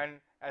 and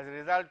as a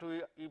result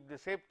if the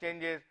shape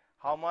changes,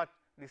 how much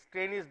the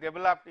strain is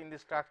developed in the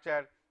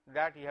structure,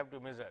 that you have to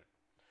measure.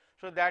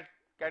 So, that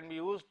can be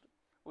used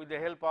with the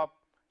help of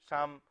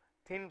some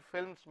thin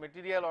films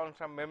material on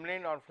some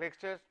membrane or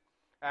flexures,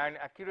 and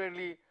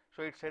accurately,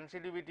 so its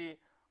sensitivity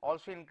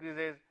also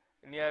increases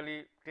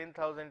nearly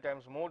 10,000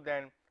 times more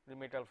than the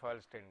metal foil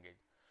strain gauge.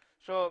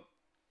 So,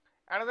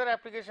 another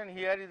application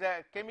here is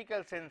a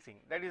chemical sensing,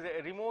 that is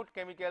a remote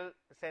chemical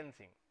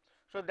sensing.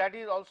 So, that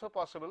is also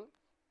possible,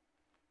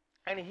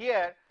 and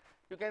here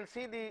you can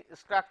see the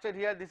structure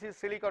here. This is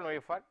silicon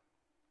wafer,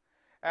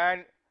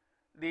 and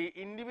the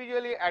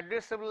individually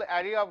addressable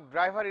array of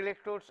driver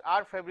electrodes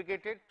are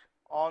fabricated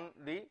on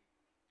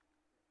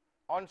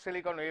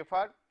silicon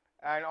wafer,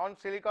 and on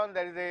silicon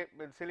there is a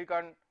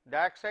silicon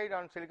dioxide.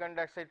 On silicon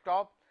dioxide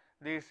top,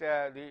 this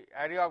the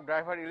array of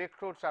driver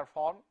electrodes are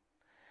formed,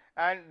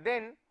 and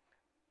then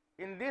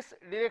in this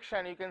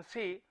direction you can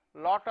see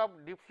lot of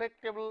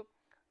deflectable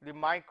the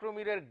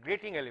micromirror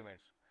grating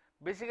elements.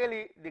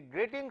 Basically, the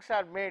gratings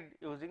are made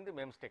using the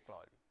MEMS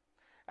technology,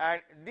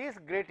 and these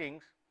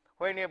gratings,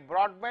 when a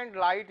broadband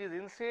light is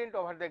incident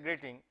over the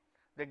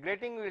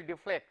grating will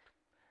deflect,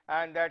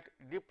 and that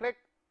deflect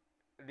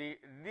the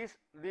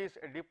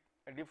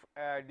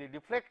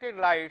deflected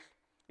lights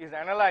is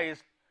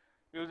analyzed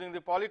using the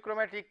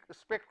polychromatic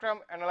spectrum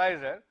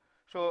analyzer.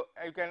 So,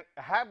 you can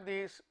have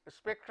this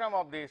spectrum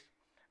of this,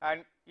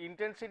 and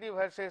intensity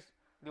versus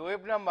the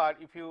wave number.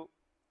 If you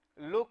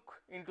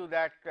look into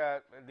that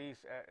the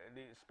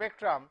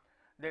spectrum,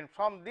 then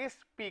from this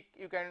peak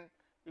you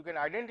can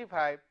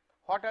identify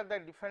what are the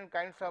different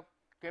kinds of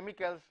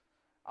chemicals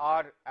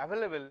are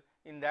available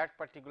in that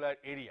particular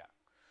area.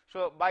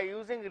 So, by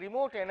using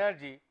remote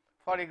energy,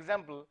 for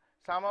example,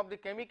 some of the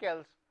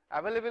chemicals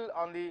available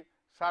on the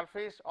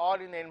surface or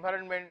in the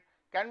environment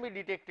can be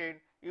detected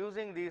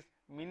using this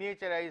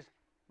miniaturized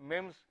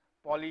MEMS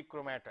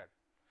polychromator.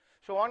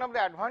 So, one of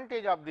the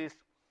advantage of this,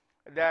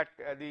 that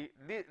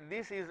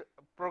this is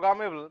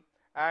programmable,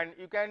 and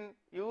you can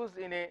use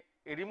in a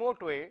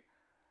remote way,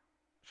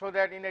 so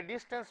that in a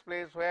distance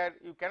place where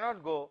you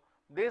cannot go,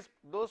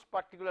 those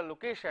particular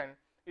location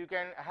you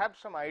can have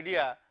some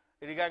idea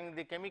regarding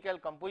the chemical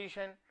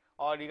composition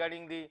or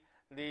regarding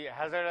the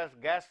hazardous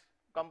gas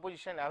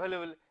composition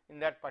available in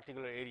that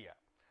particular area.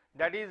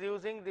 That is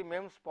using the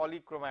MEMS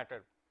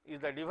polychromator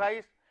is the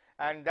device,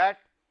 and that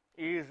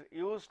is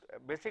used,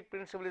 basic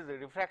principle is the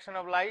refraction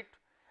of light,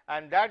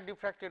 and that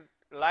diffracted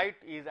light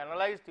is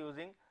analyzed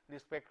using the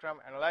spectrum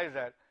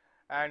analyzer,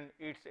 and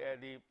its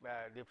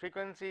the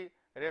frequency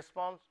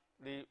response,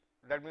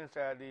 that means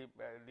the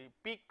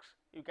peaks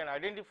you can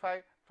identify.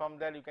 From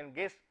there you can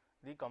guess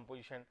the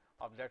composition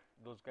of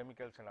those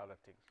chemicals and other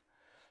things.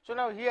 So,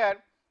 now here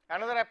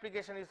another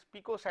application is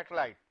pico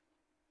satellite.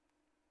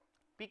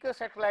 Pico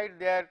satellite,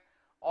 there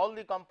all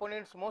the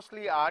components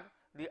mostly are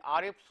the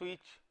RF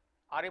switch,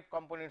 RF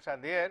components are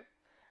there,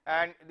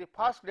 and the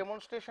first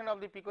demonstration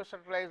of the pico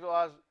satellite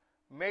was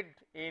made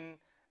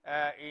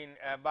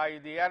by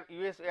the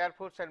US Air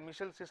Force and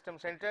Missile System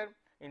Center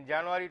in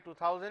January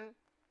 2000,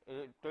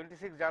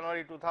 26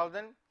 January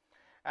 2000,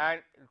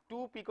 and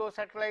two pico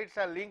satellites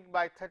are linked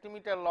by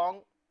 30-meter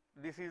long.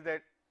 This is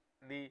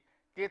the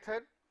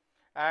tether,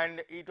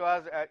 and it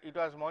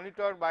was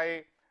monitored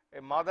by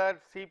a mother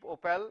ship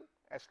Opal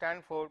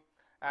Stanford,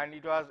 and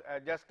it was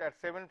just at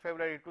 7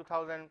 February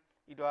 2000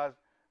 it was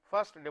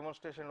first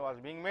demonstration was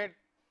being made,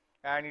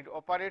 and it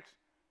operates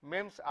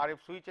MEMS RF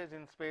switches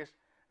in space,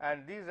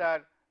 and these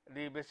are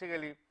the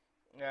basically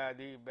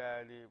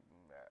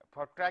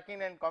for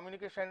tracking and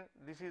communication.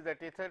 This is the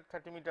tether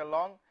 30-meter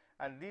long,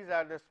 and these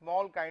are the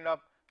small kind of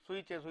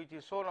switches which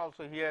is shown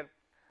also here,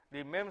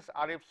 the MEMS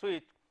RF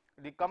switch.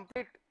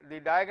 The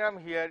diagram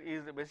here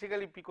is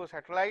basically pico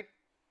satellite,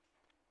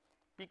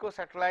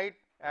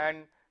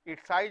 and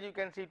its size you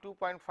can see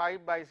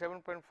 2.5 by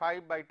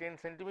 7.5 by 10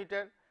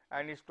 centimeter,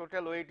 and its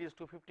total weight is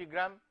 250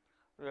 gram.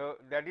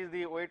 That is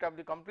the weight of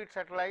the complete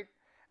satellite,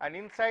 and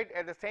inside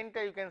at the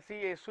center you can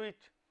see a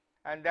switch,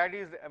 and that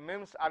is a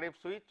MEMS RF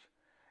switch,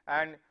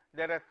 and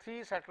there are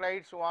 3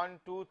 satellites, 1,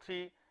 2,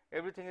 3,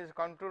 everything is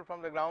controlled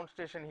from the ground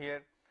station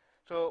here.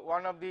 So,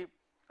 one of the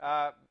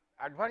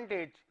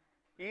advantage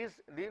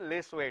is the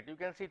less weight. You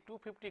can see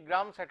 250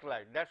 gram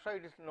satellite, that is why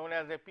it is known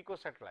as a pico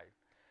satellite.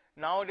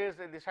 Nowadays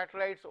the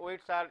satellites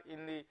weights are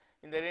in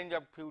the range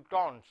of few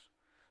tons.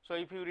 So,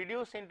 if you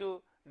reduce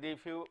into the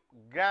few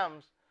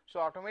grams, so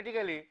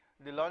automatically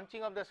the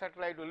launching of the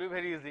satellite will be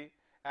very easy,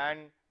 and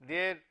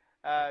there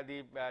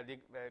the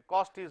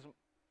cost is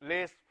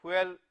less,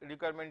 fuel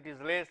requirement is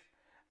less,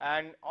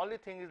 and only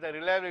thing is the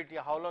reliability,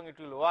 how long it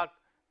will work,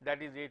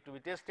 that is yet to be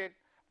tested,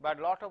 but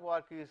lot of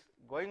work is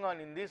going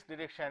on in this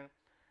direction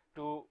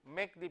to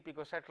make the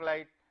pico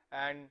satellite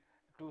and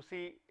to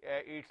see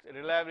its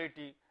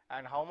reliability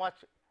and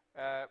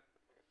uh,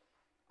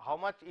 how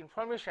much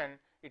information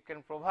it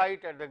can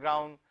provide at the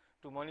ground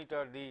to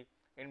monitor the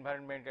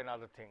environment and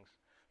other things.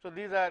 So,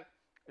 these are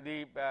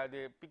the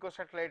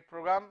picosatellite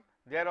program.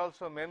 There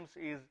also MEMS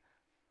is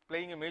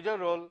playing a major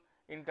role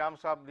in terms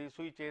of the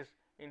switches,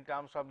 in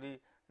terms of the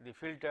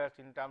filters,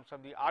 in terms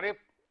of the RF,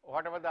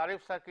 whatever the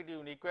RF circuit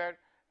you require,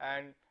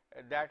 and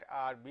that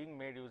are being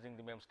made using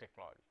the MEMS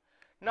technology.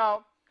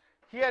 Now,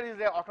 here is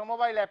the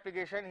automobile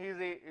application.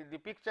 The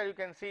picture you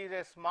can see is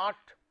a smart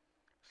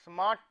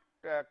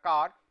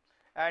car,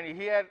 and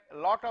here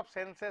lot of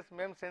sensors,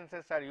 MEMS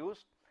sensors are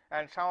used,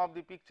 and some of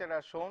the picture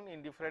are shown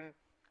in different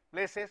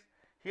places.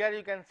 Here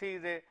you can see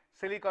the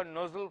silicon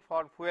nozzle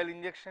for fuel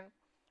injection,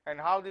 and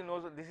how the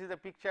nozzle, this is a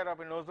picture of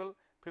a nozzle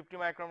 50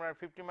 micron or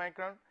 50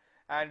 micron,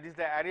 and this is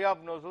the area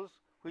of nozzles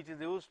which is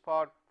used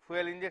for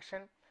fuel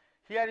injection.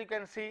 Here you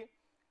can see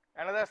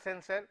another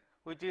sensor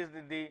which is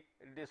the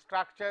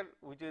structure,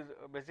 which is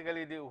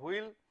basically the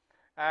wheel,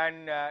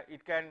 and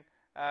it can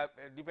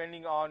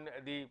depending on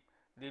the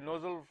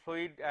nozzle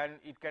fluid, and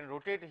it can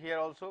rotate here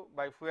also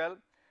by fuel.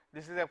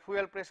 This is a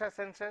fuel pressure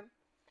sensor.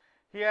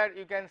 Here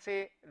you can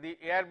see the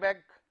airbag,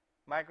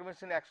 micro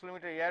machine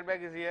accelerometer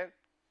airbag is here.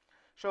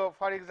 So,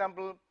 for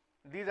example,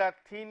 these are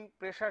thin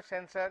pressure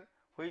sensor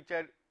which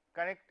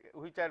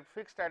are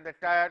fixed at the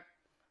tire,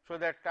 so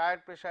that tire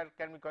pressure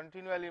can be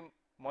continually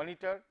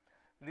monitored.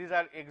 These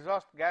are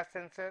exhaust gas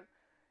sensor.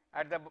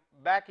 At the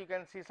back you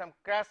can see some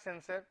crash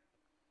sensor,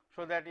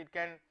 so that it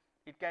can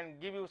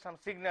give you some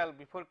signal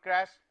before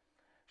crash.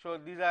 So,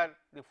 these are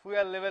the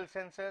fuel level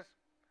sensors.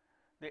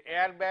 The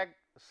airbag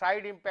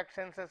side impact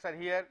sensors are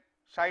here,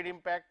 side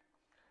impact.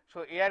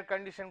 So, air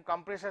condition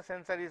compressor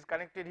sensor is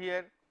connected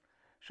here.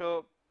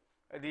 So,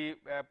 the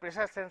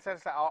pressure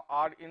sensors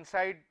are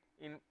inside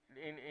in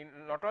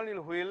not only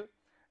the wheel,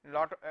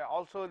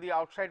 also the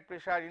outside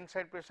pressure,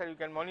 inside pressure you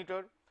can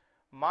monitor.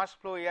 Mass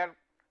flow air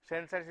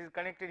sensors is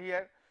connected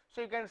here.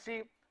 So, you can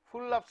see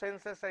full of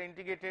sensors are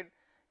integrated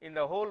in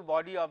the whole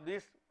body of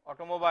this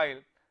automobile,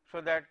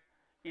 so that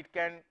it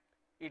can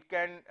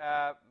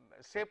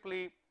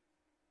safely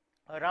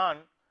run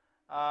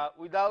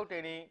without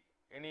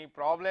any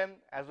problem,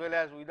 as well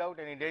as without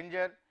any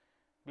danger.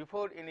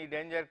 Before any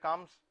danger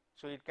comes,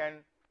 so it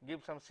can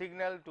give some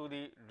signal to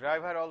the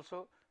driver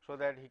also, so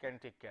that he can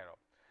take care of.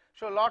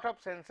 So, lot of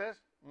sensors,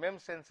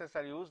 MEMS sensors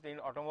are used in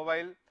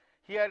automobile.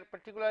 Here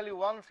particularly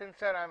one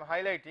sensor I am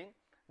highlighting,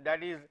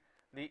 that is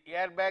the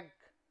airbag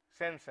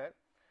sensor.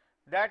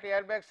 That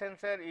airbag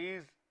sensor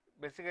is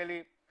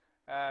basically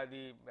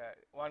the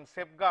one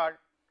safeguard.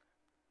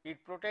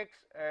 It protects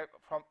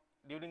from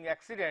during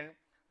accident,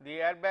 the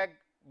airbag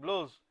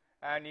blows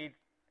and it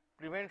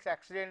prevents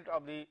accident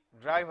of the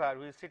driver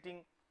who is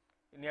sitting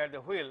near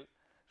the wheel.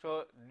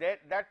 So,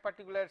 that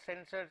particular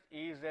sensor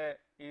is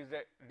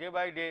day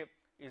by day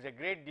is a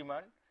great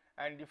demand,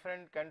 and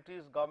different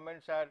countries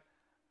governments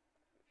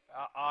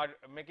are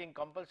making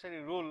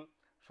compulsory rule,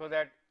 so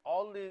that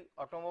all the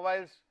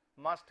automobiles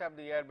must have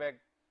the airbag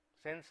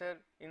sensor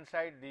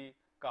inside the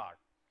car.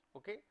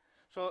 Okay.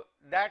 So,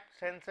 that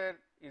sensor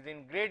is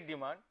in great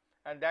demand,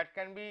 and that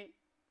can be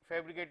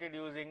fabricated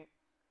using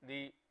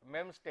the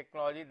MEMS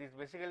technology. This is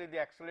basically the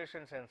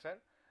acceleration sensor,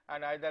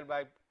 and either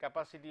by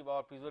capacitive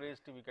or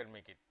piezoresistive we can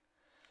make it.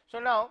 So,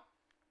 now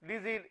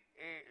this is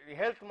a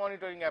health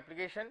monitoring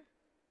application.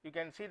 You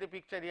can see the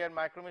picture here,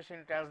 micro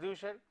machine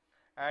transducer,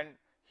 and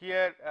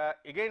here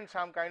again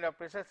some kind of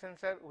pressure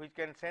sensor which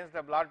can sense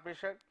the blood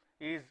pressure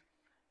is,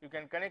 you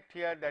can connect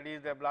here, that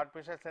is the blood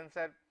pressure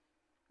sensor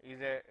is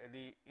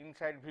the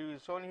inside view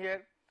is shown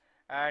here.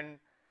 And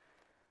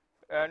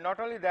not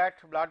only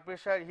that, blood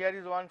pressure, here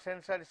is one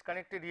sensor is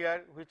connected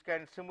here which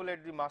can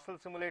simulate the muscle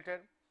simulator.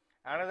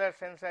 Another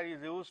sensor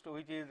is used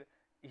which is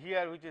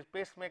here, which is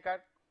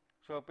pacemaker.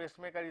 So,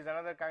 pacemaker is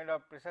another kind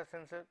of pressure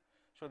sensor.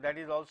 So, that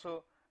is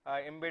also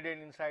embedded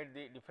inside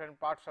the different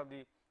parts of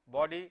the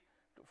body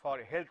for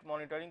health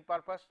monitoring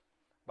purpose.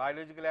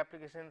 Biological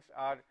applications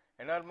are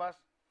enormous.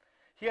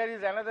 Here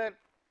is another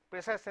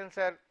pressure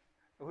sensor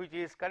which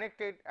is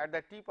connected at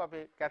the tip of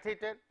a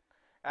catheter,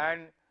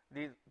 and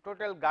the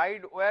total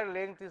guide wire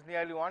length is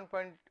nearly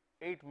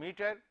 1.8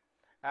 meter,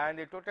 and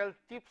the total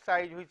tip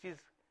size which is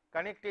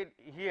connected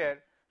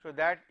here. So,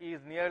 that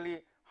is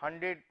nearly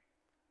 100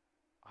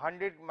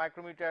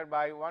 micrometer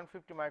by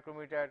 150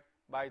 micrometer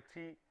by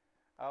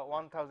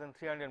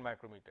 1300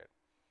 micrometer,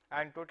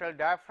 and total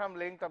diaphragm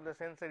length of the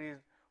sensor is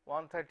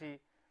 130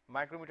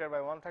 micrometer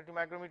by 130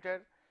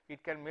 micrometer.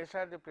 It can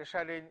measure the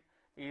pressure range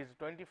is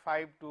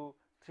 25 to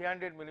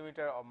 300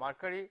 millimeter of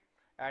mercury,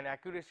 and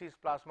accuracy is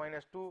plus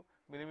minus 2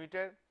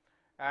 millimeter,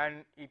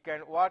 and it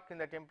can work in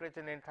the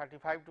temperature range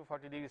 35 to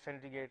 40 degree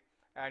centigrade,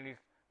 and its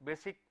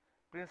basic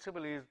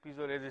principle is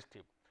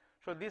piezoresistive.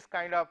 So, this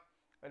kind of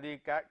the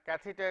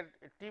catheter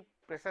tip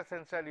pressure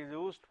sensor is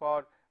used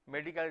for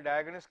medical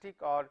diagnostic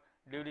or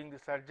during the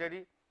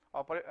surgery.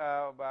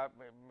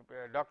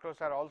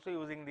 Doctors are also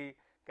using the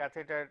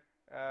catheter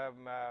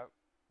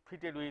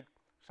fitted with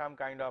some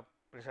kind of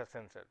pressure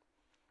sensor.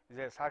 is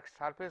a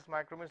surface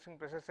micromeasuring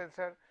pressure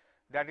sensor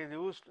that is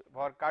used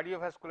for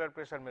cardiovascular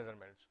pressure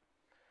measurements.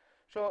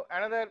 So,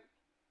 another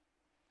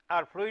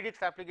are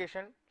fluidics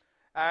application,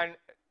 and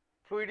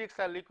fluidics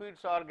are liquids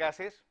or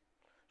gases.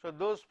 So,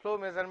 those flow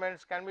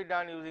measurements can be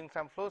done using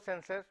some flow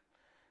sensors,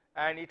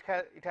 and it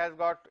has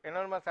got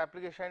enormous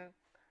application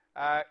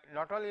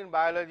not only in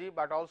biology,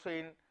 but also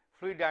in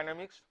fluid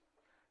dynamics.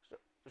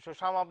 So,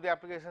 some of the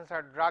applications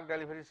are drug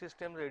delivery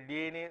systems,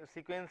 DNA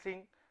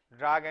sequencing,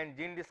 drug and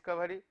gene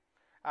discovery,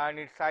 and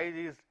its size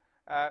is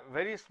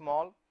very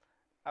small,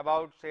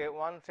 about say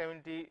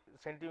 170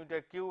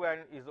 centimeter cube,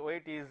 and its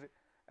weight is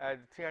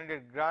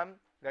 300 gram.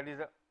 That is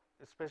a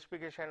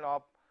specification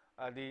of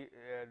the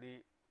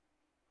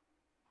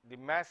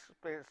mass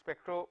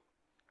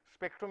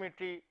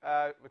spectrometry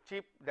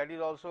chip, that is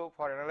also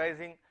for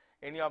analyzing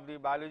any of the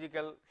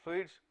biological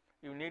fluids.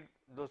 You need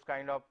those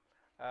kind of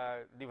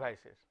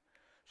devices.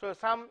 So,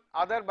 some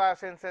other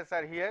biosensors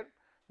are here.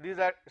 These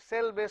are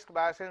cell based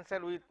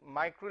biosensor with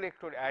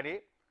microelectrode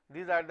array.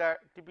 These are the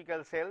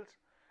typical cells,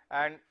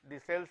 and the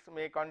cells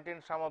may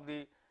contain some of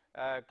the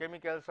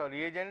chemicals or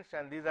reagents,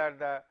 and these are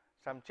the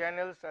some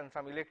channels and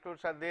some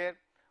electrodes are there,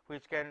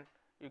 which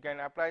you can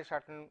apply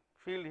certain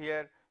field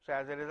here. So,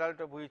 as a result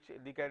of which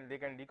they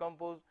can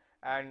decompose,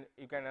 and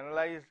you can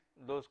analyze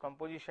those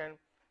composition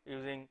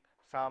using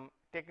some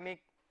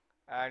technique,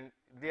 and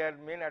their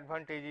main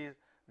advantage is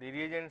the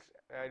reagents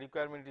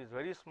requirement is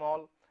very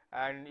small,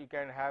 and you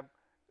can have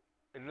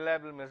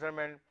reliable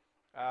measurement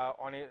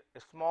on a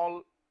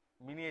small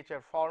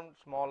miniature form,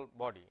 small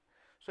body.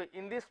 So,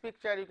 in this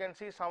picture you can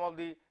see some of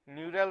the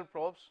neural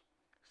probes,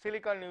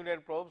 silicon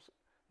neural probes.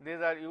 These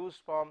are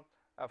used for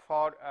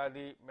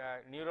the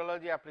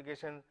neurology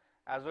application,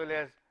 as well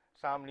as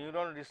some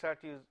neuron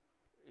research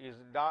is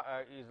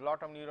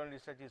lot of neuron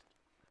research is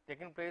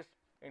taking place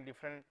in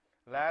different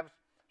labs.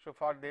 So,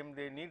 for them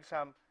they need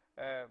some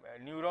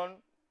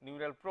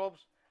neural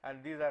probes,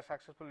 and these are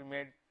successfully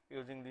made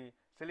using the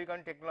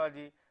silicon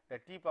technology. The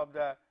tip of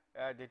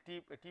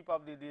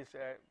these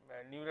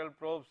neural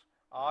probes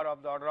are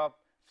of the order of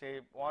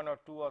say 1 or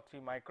 2 or 3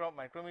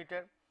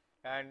 micrometer,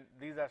 and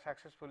these are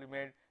successfully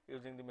made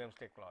using the MEMS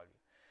technology.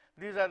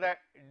 These are the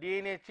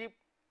DNA chip.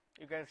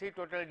 You can see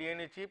total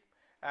DNA chip,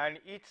 and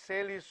each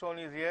cell is shown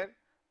is here.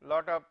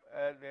 Lot of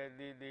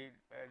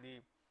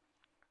the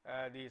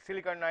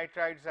silicon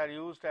nitrides are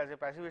used as a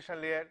passivation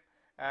layer,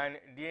 and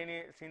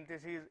DNA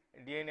synthesis,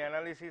 DNA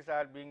analysis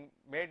are being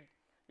made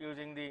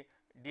using the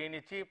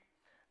DNA chip,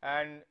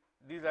 and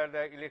these are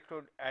the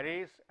electrode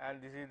arrays,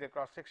 and this is the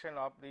cross section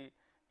of the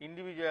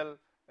individual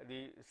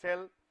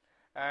cell.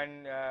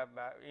 And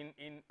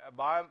in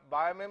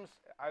BioMEMS,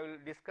 I will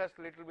discuss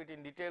little bit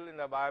in detail in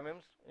the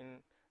BioMEMS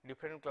in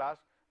different class.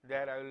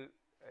 There I will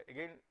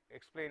again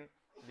explain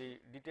the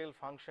detailed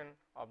function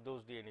of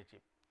those DNA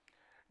chip.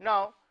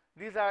 Now,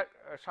 these are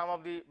some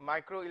of the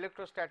micro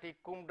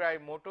electrostatic Coombe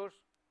drive motors,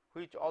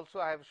 which also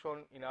I have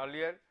shown in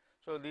earlier.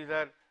 So, these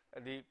are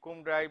the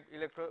Coombe drive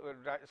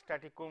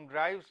electrostatic Coombe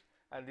drives,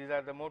 and these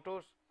are the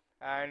motors,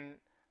 and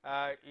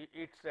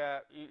it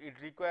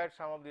requires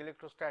some of the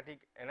electrostatic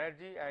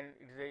energy, and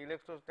it is a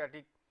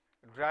electrostatic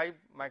drive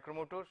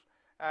micromotors,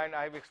 and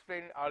I have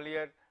explained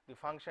earlier the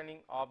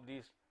functioning of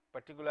these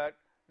particular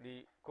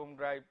the Coombe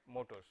drive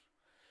motors.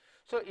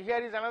 So, here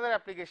is another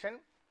application.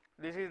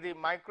 This is the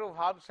micro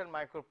valves and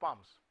micro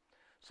pumps.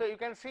 So, you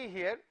can see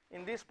here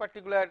in this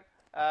particular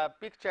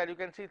picture, you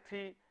can see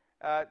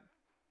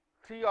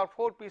three or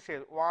four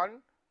pieces,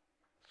 1,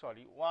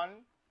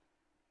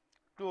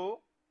 2,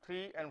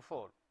 3 and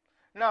 4.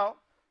 Now,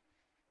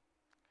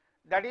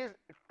 that is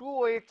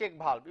two-way check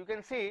valve. You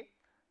can see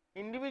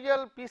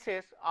individual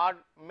pieces are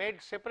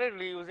made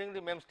separately using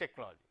the MEMS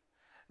technology.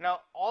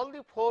 Now, all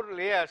the 4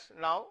 layers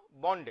now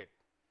bonded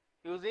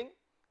using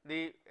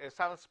the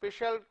some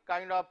special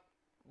kind of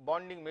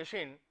bonding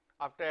machine.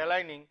 After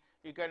aligning,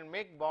 you can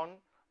make bond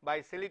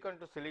by silicon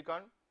to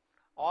silicon,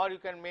 or you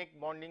can make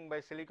bonding by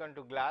silicon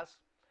to glass,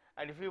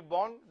 and if you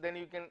bond, then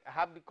you can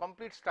have the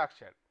complete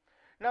structure.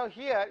 Now,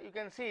 here you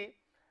can see,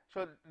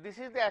 so this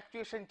is the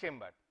actuation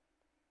chamber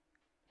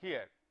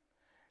here,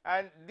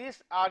 and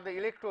these are the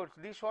electrodes,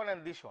 this one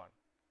and this one.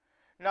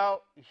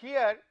 Now,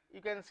 here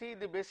you can see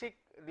the basic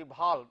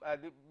valve,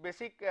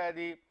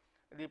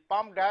 the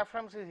pump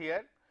diaphragms is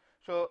here.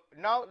 So,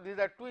 now these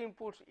are two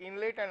inputs,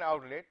 inlet and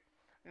outlet.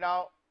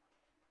 Now,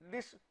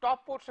 this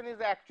top portion is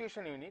the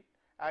actuation unit,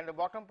 and the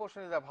bottom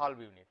portion is the valve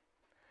unit.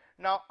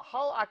 Now,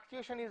 how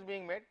actuation is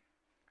being made?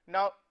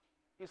 Now,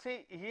 you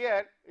see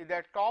here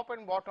the top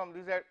and bottom,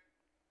 these are,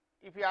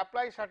 if you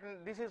apply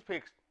certain, this is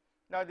fixed.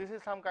 Now, this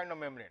is some kind of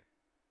membrane.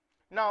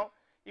 Now,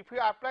 if you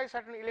apply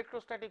certain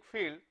electrostatic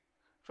field,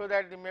 so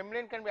that the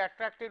membrane can be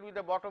attracted with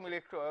the bottom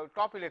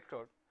top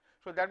electrode.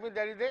 So, that means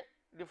there is a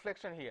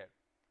deflection here.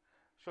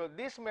 So,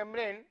 this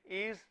membrane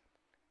is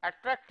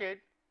attracted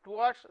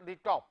towards the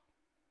top.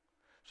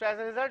 So, as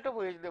a result of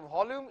which the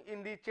volume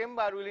in the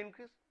chamber will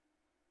increase.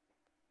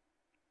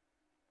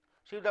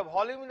 So, if the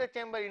volume in the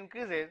chamber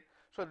increases,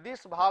 so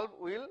this valve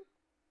will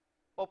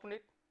open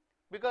it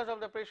because of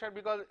the pressure,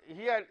 because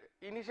here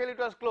initially it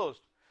was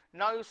closed.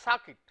 now you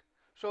suck it.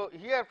 So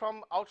here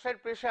from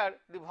outside pressure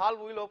the valve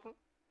will open.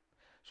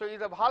 So if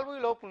the valve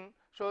will open,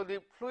 so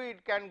the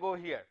fluid can go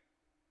here.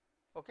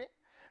 Okay.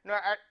 Now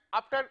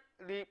after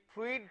the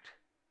fluid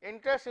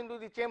enters into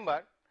the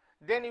chamber,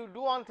 then you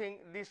do one thing,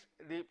 this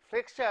the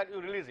flexure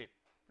you release it.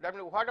 That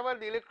means whatever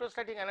the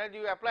electrostatic energy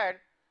you applied,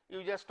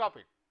 you just stop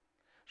it.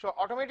 So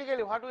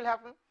automatically what will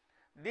happen?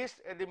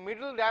 This the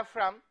middle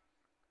diaphragm,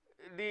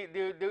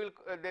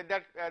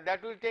 that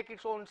will take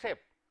its own shape.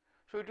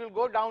 So it will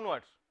go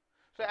downwards.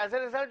 So as a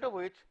result of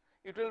which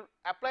it will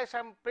apply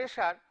some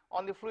pressure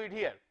on the fluid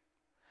here.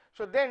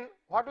 So then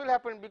what will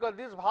happen, because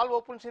this valve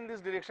opens in this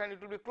direction,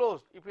 it will be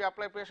closed if you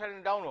apply pressure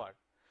in downward.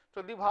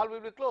 So the valve will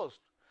be closed.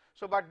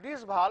 So but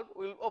this valve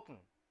will open.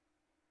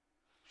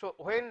 So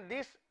when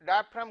this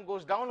diaphragm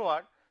goes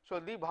downward, so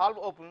the valve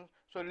opens,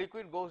 so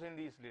liquid goes in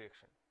this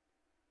direction.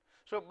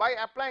 So by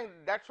applying,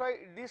 that's why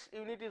this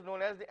unit is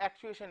known as the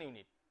actuation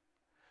unit.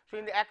 So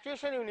in the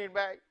actuation unit,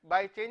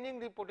 by changing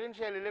the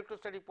potential,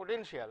 electrostatic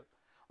potential,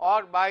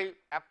 or by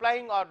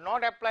applying or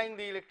not applying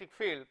the electric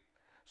field,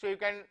 so you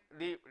can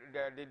the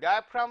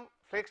diaphragm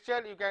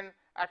flexure you can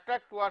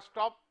attract towards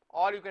top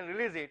or you can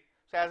release it.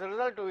 So as a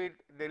result of it,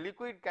 the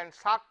liquid can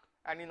suck,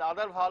 and in the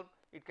other valve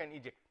it can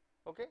eject.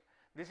 Okay.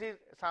 This is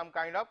some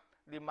kind of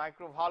the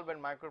micro valve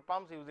and micro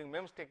pumps. Using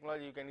MEMS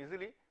technology you can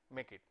easily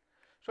make it.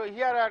 So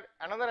here are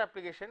another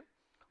application,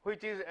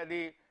 which is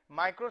the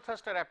micro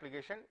thruster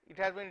application. It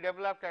has been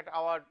developed at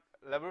our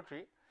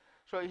laboratory.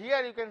 So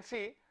here you can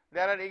see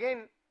there are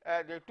again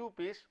the two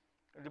piece.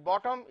 The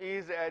bottom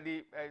is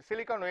the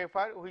silicon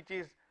wafer, which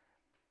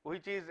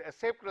is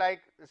shaped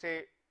like,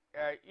 say,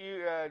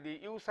 the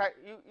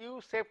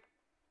U shaped,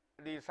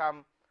 the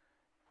some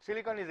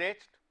silicon is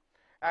etched,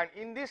 and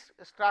in this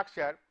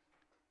structure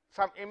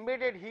some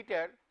embedded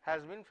heater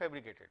has been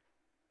fabricated.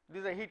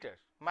 These are heaters,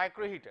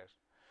 micro heaters.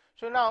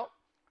 So now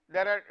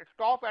there are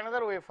top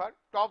another wafer,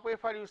 top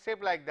wafer you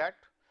shape like that.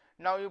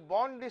 Now you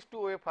bond these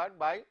two wafer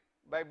by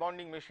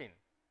bonding machine.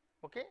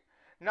 Okay.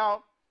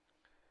 Now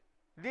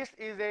this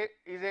is a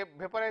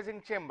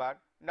vaporizing chamber.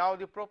 Now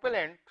the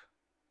propellant,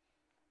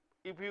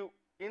 if you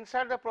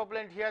insert the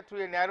propellant here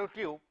through a narrow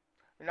tube,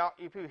 now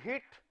if you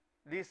hit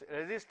this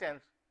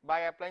resistance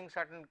by applying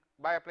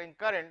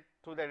current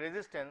through the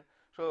resistance,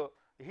 so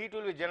heat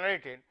will be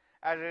generated,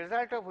 as a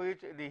result of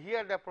which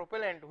here the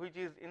propellant which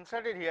is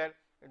inserted here,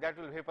 that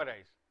will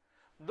vaporize.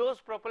 Those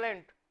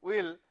propellant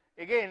will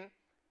again,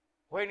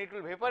 when it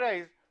will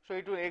vaporize, so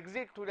it will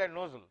exit through the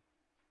nozzle.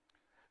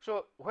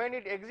 So when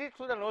it exits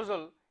through the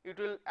nozzle, it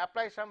will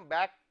apply some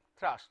back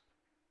thrust.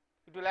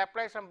 It will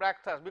apply some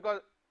back thrust,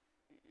 because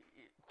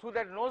through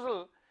that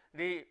nozzle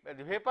the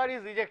vapor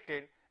is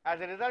ejected,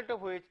 as a result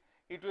of which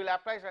it will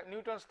apply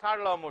Newton's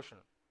third law of motion.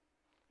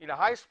 In a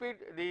high speed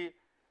the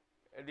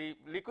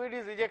liquid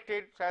is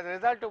ejected, so as a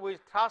result of which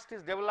thrust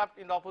is developed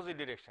in the opposite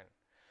direction.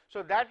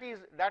 So that's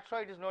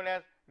why it is known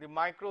as the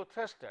micro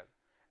thruster,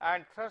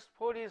 and thrust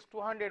force is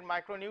 200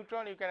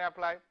 micronewton you can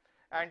apply,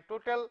 and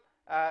total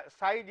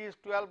size is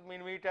 12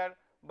 millimeter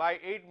by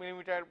 8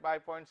 millimeter by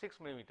 0.6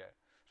 millimeter.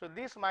 So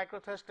this micro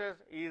thrusters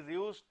is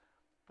used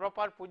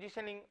proper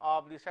positioning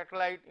of the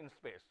satellite in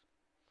space.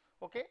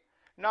 Okay.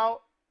 Now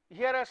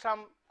here are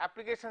some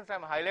applications I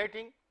am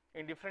highlighting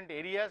in different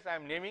areas I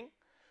am naming.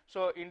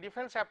 So in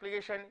defense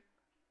application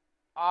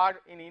are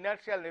in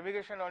inertial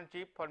navigation on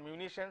chip for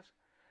munitions,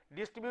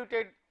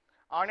 distributed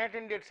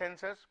unattended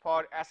sensors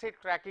for asset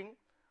tracking,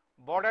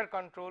 border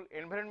control,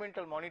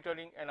 environmental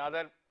monitoring, and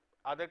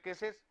other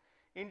cases,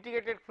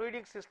 integrated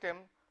fluidic system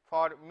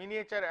for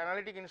miniature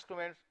analytic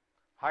instruments,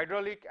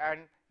 hydraulic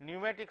and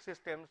pneumatic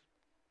systems,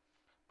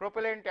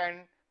 propellant and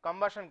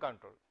combustion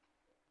control,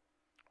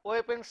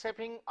 weapon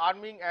shaping,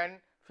 arming and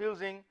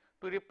fusing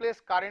to replace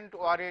current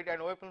warhead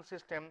and weapon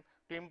system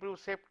to improve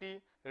safety,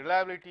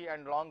 reliability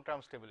and long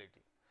term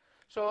stability.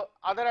 So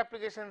other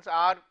applications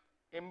are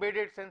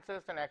embedded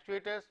sensors and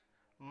actuators,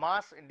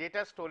 mass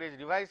data storage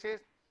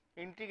devices,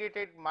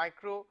 integrated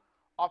micro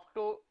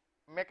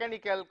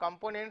optomechanical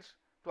components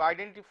to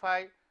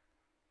identify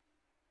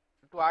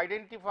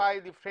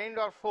the friend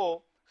or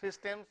foe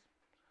systems,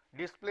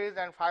 displays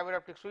and fiber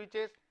optic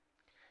switches.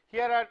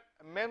 Here are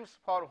MEMS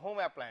for home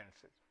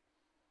appliances.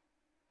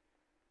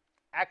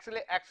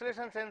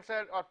 Acceleration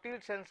sensor or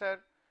tilt sensor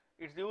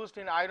is used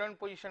in iron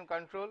position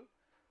control,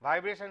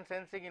 vibration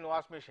sensing in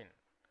wash machine.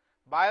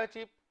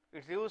 Biochip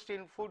is used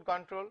in food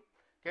control,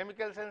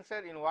 chemical sensor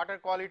in water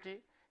quality,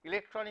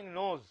 electronic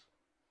nose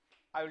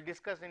I will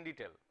discuss in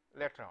detail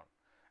later on,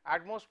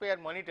 atmosphere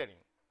monitoring,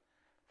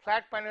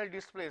 flat panel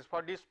displays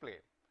for display,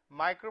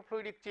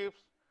 microfluidic chips,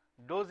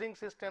 dosing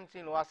systems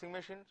in washing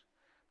machines,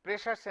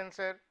 pressure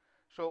sensor,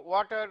 so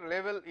water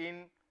level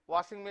in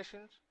washing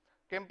machines,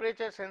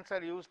 temperature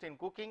sensor used in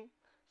cooking,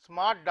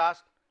 smart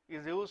dust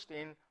is used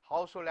in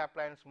household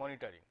appliance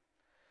monitoring.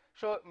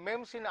 So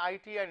MEMS in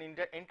IT and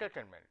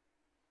entertainment.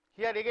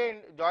 Here again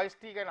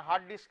joystick and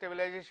hard disk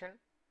stabilization,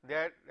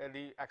 there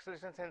the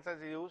acceleration sensor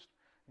is used,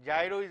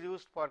 gyro is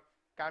used for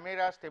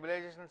camera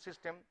stabilization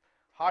system,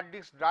 hard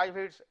disk drive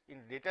heads in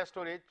data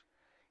storage,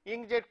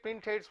 inkjet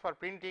print heads for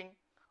printing,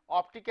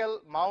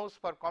 optical mouse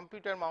for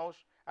computer mouse,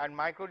 and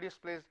micro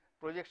displays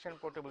projection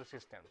portable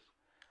systems.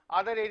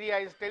 Other area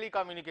is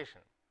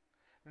telecommunication.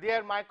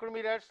 There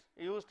micromirrors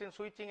used in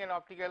switching and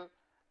optical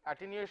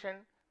attenuation,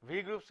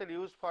 V groups are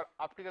used for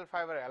optical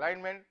fiber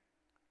alignment,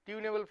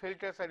 tunable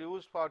filters are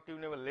used for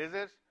tunable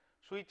lasers,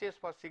 switches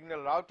for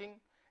signal routing,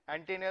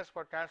 antennas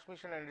for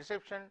transmission and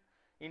reception,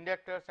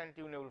 inductors and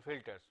tunable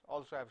filters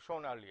also I have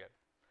shown earlier.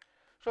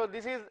 So,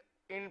 this is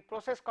in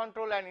process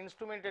control and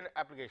instrumented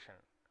application.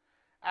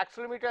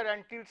 Accelerometer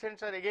and tilt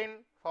sensor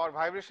again for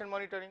vibration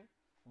monitoring,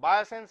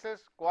 biosensors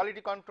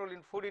quality control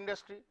in food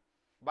industry,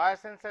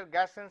 biosensor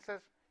gas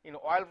sensors in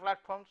oil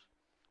platforms,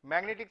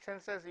 magnetic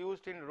sensors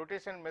used in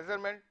rotation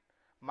measurement,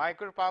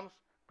 micro pumps,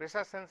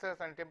 pressure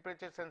sensors and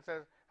temperature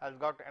sensors has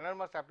got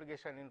enormous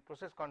application in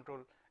process control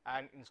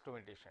and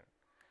instrumentation.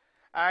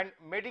 And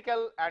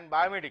medical and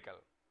biomedical,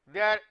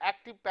 they are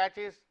active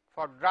patches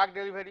for drug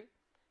delivery,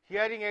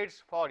 hearing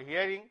aids for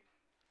hearing,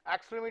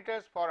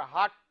 accelerometers for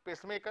heart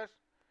pacemakers,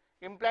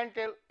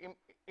 implantable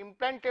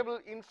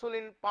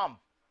insulin pump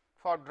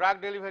for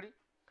drug delivery,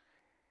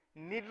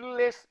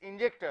 needleless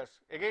injectors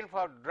again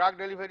for drug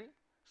delivery,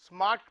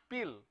 smart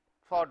pill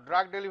for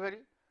drug delivery,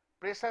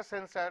 pressure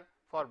sensor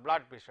for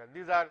blood pressure.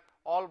 These are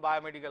all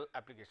biomedical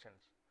applications.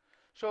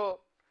 So,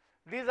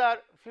 these are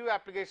few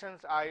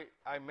applications I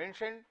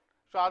mentioned.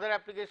 So, other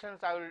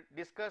applications I will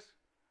discuss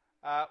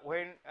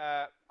when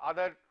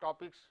other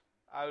topics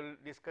I will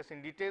discuss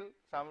in detail.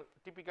 Some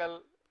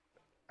typical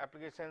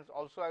applications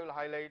also I will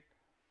highlight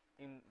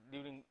in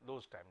during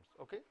those times.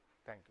 Okay,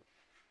 thank you.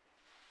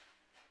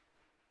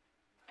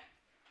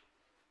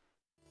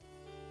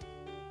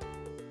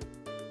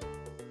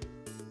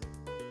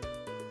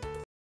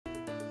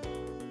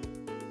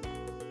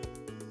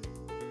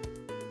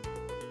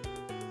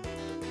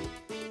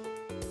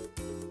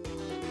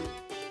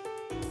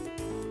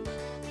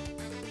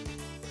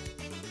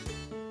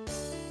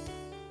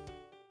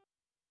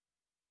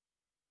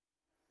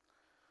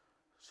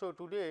 So,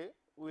 today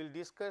we will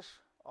discuss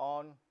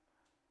on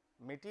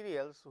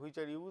materials which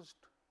are used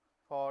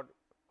for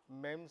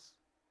MEMS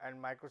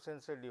and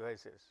microsensor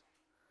devices.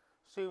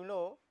 So, you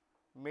know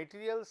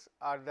materials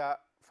are the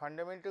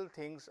fundamental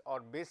things or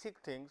basic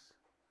things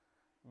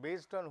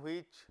based on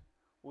which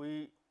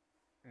we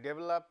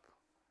develop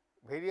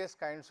various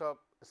kinds of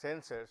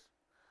sensors.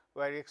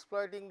 We are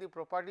exploiting the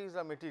properties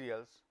of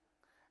materials,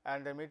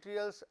 and the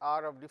materials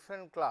are of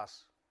different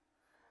class,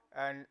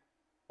 and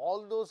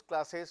all those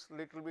classes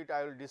little bit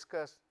I will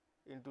discuss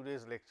in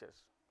today's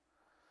lectures.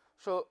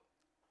 So,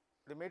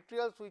 the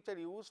materials which are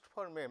used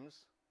for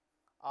MEMS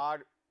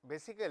are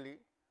basically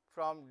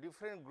from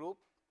different group.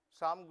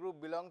 Some group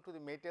belong to the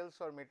metals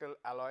or metal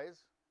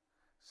alloys,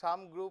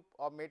 some group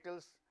of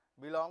metals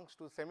belongs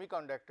to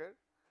semiconductor,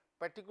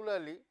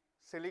 particularly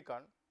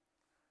silicon,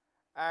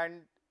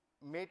 and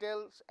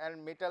metals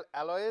and metal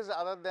alloys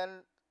other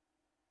than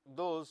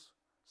those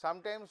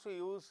sometimes we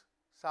use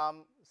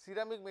some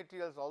ceramic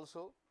materials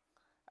also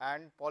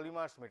and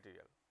polymers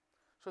material.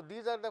 So,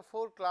 these are the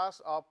four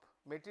class of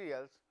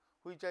materials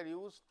which are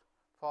used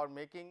for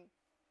making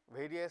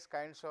various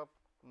kinds of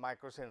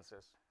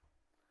microsensors.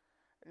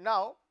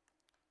 Now,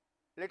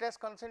 let us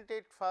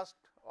concentrate first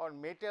on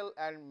metal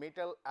and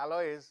metal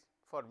alloys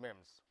for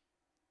MEMS.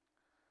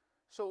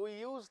 So, we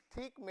use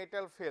thick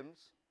metal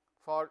films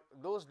for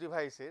those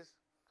devices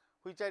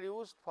which are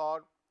used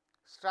for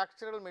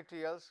structural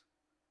materials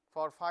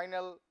for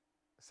final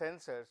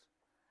sensors,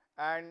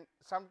 and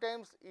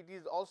sometimes it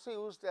is also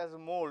used as a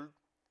mold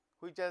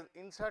which is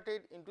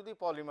inserted into the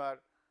polymer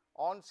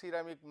on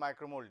ceramic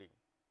micromolding.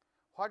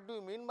 What do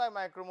you mean by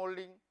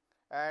micromolding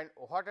and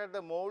what are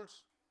the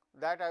molds,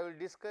 that I will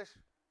discuss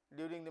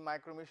during the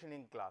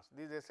micromachining class.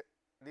 This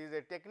is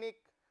a technique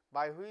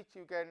by which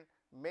you can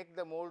make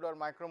the mold or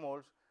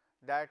micromolds,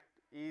 that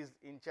is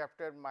in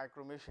chapter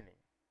micromachining.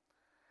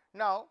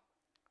 Now,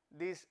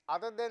 this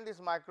other than this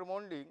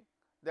micromolding,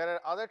 there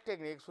are other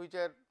techniques which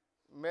are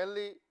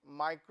mainly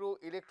micro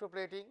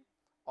electroplating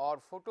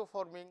or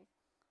photoforming.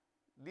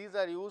 These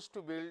are used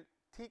to build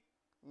thick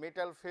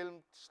metal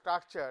film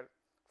structure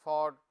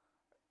for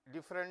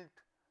different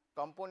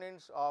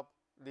components of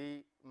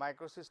the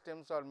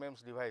microsystems or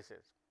MEMS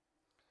devices.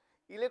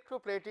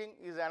 Electroplating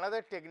is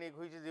another technique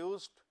which is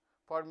used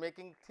for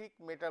making thick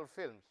metal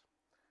films.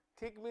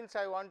 Thick means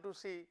I want to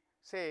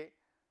say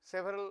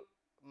several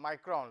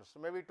microns,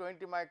 maybe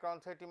 20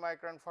 micron, 30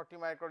 micron, 40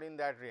 micron, in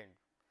that range.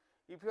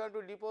 If you want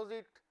to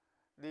deposit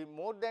the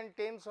more than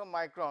tens of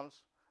microns,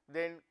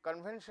 then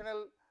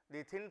conventional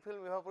the thin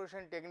film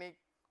evaporation technique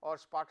or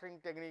sputtering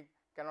technique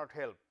cannot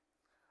help.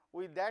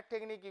 With that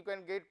technique you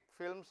can get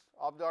films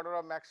of the order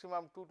of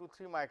maximum 2 to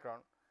 3 micron,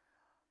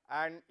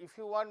 and if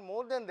you want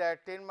more than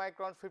that 10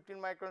 microns, 15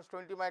 microns,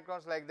 20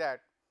 microns like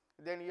that,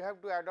 then you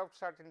have to adopt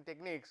certain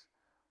techniques.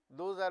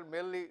 Those are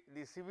mainly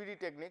the CVD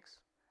techniques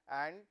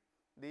and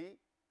the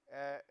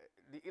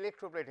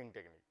electroplating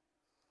technique.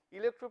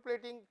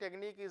 Electroplating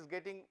technique is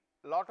getting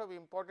lot of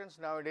importance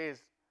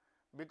nowadays,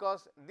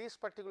 because this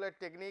particular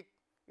technique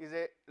is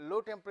a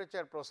low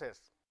temperature process,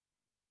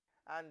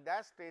 and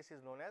that stress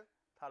is known as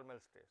thermal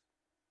stress.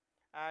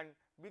 and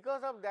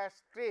because of that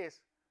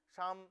stress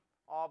some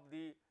of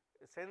the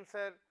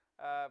sensor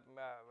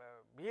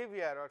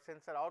behavior or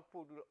sensor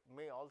output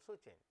may also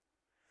change.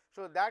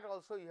 So, that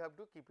also you have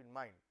to keep in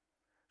mind.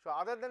 So,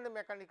 other than the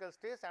mechanical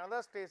stress,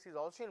 another stress is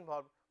also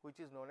involved, which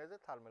is known as the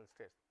thermal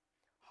stress.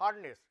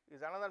 Hardness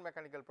is another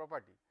mechanical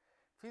property.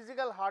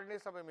 Physical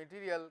hardness of a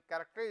material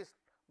characterized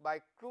by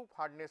Krupp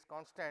hardness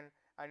constant,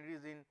 and it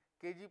is in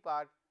kg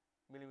per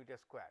millimeter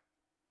square.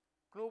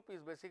 Krupp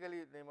is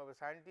basically the name of a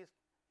scientist.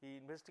 He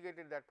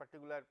investigated that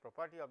particular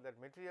property of that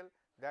material,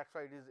 that is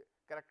why it is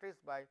characterized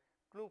by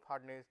Krupp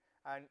hardness,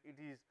 and it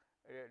is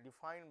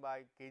defined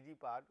by kg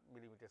per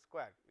millimeter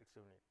square, its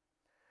unit.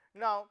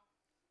 Now,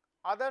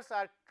 others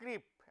are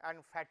creep and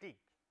fatigue.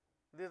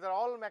 These are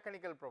all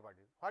mechanical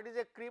properties. What is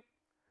a creep?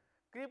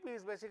 Creep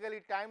is basically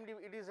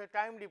it is a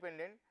time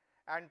dependent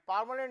and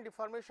permanent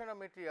deformation of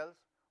materials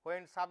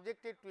when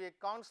subjected to a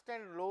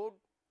constant load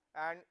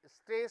and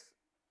stress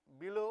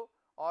below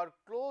or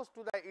close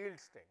to the yield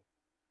strength.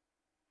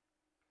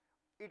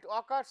 It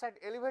occurs at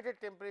elevated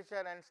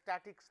temperature and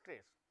static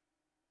stress.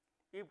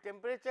 If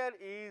temperature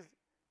is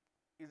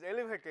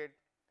elevated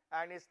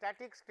and a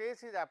static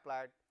stress is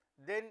applied,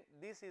 then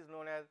this is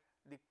known as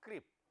the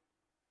creep.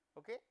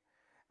 Okay?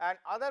 And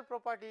other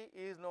property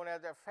is known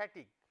as a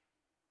fatigue.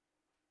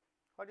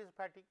 What is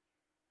fatigue?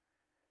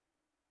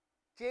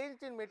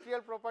 Change in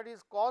material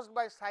properties caused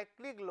by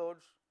cyclic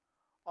loads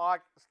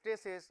or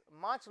stresses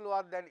much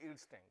lower than yield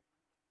strength.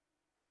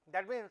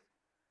 That means,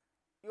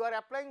 you are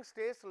applying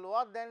stress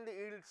lower than the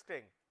yield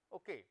strength,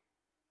 okay.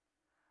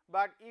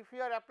 But if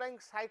you are applying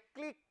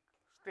cyclic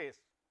stress,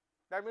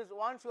 that means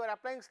once you are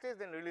applying stress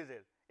then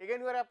releases, again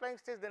you are applying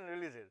stress then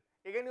releases,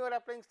 again you are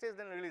applying stress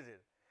then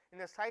releases.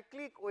 In a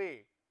cyclic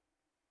way,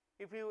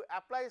 if you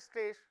apply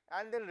stress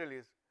and then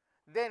release,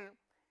 then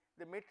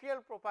the material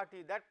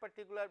property, that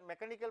particular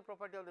mechanical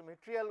property of the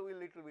material will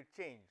little bit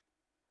change,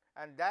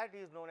 and that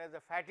is known as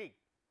a fatigue,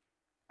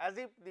 as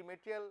if the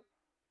material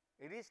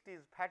reached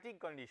is fatigue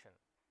condition.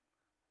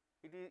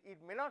 It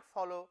may not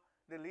follow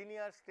the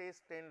linear stress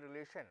strain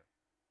relation.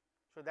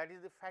 So, that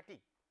is the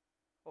fatigue.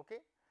 Okay.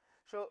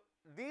 So,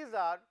 these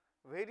are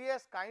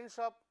various kinds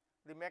of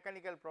the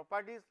mechanical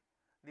properties,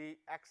 the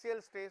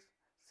axial stress,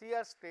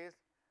 shear stress,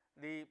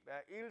 the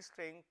yield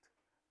strength,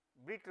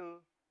 brittle,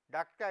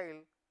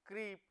 ductile,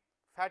 creep,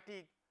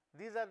 fatigue.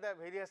 These are the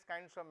various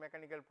kinds of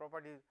mechanical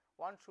properties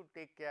one should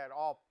take care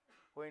of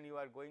when you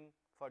are going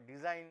for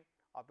design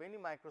of any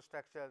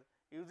microstructure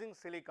using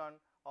silicon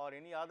or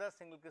any other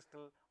single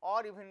crystal,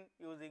 or even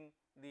using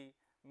the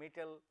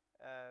metal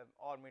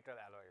or metal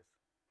alloys.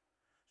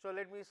 So,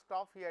 let me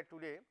stop here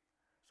today.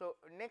 So,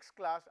 next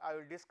class I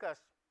will discuss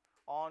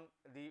on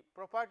the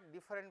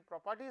different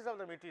properties of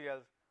the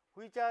materials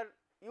which are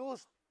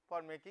used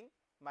for making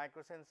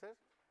microsensors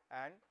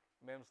and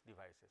MEMS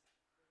devices.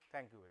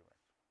 Thank you very much.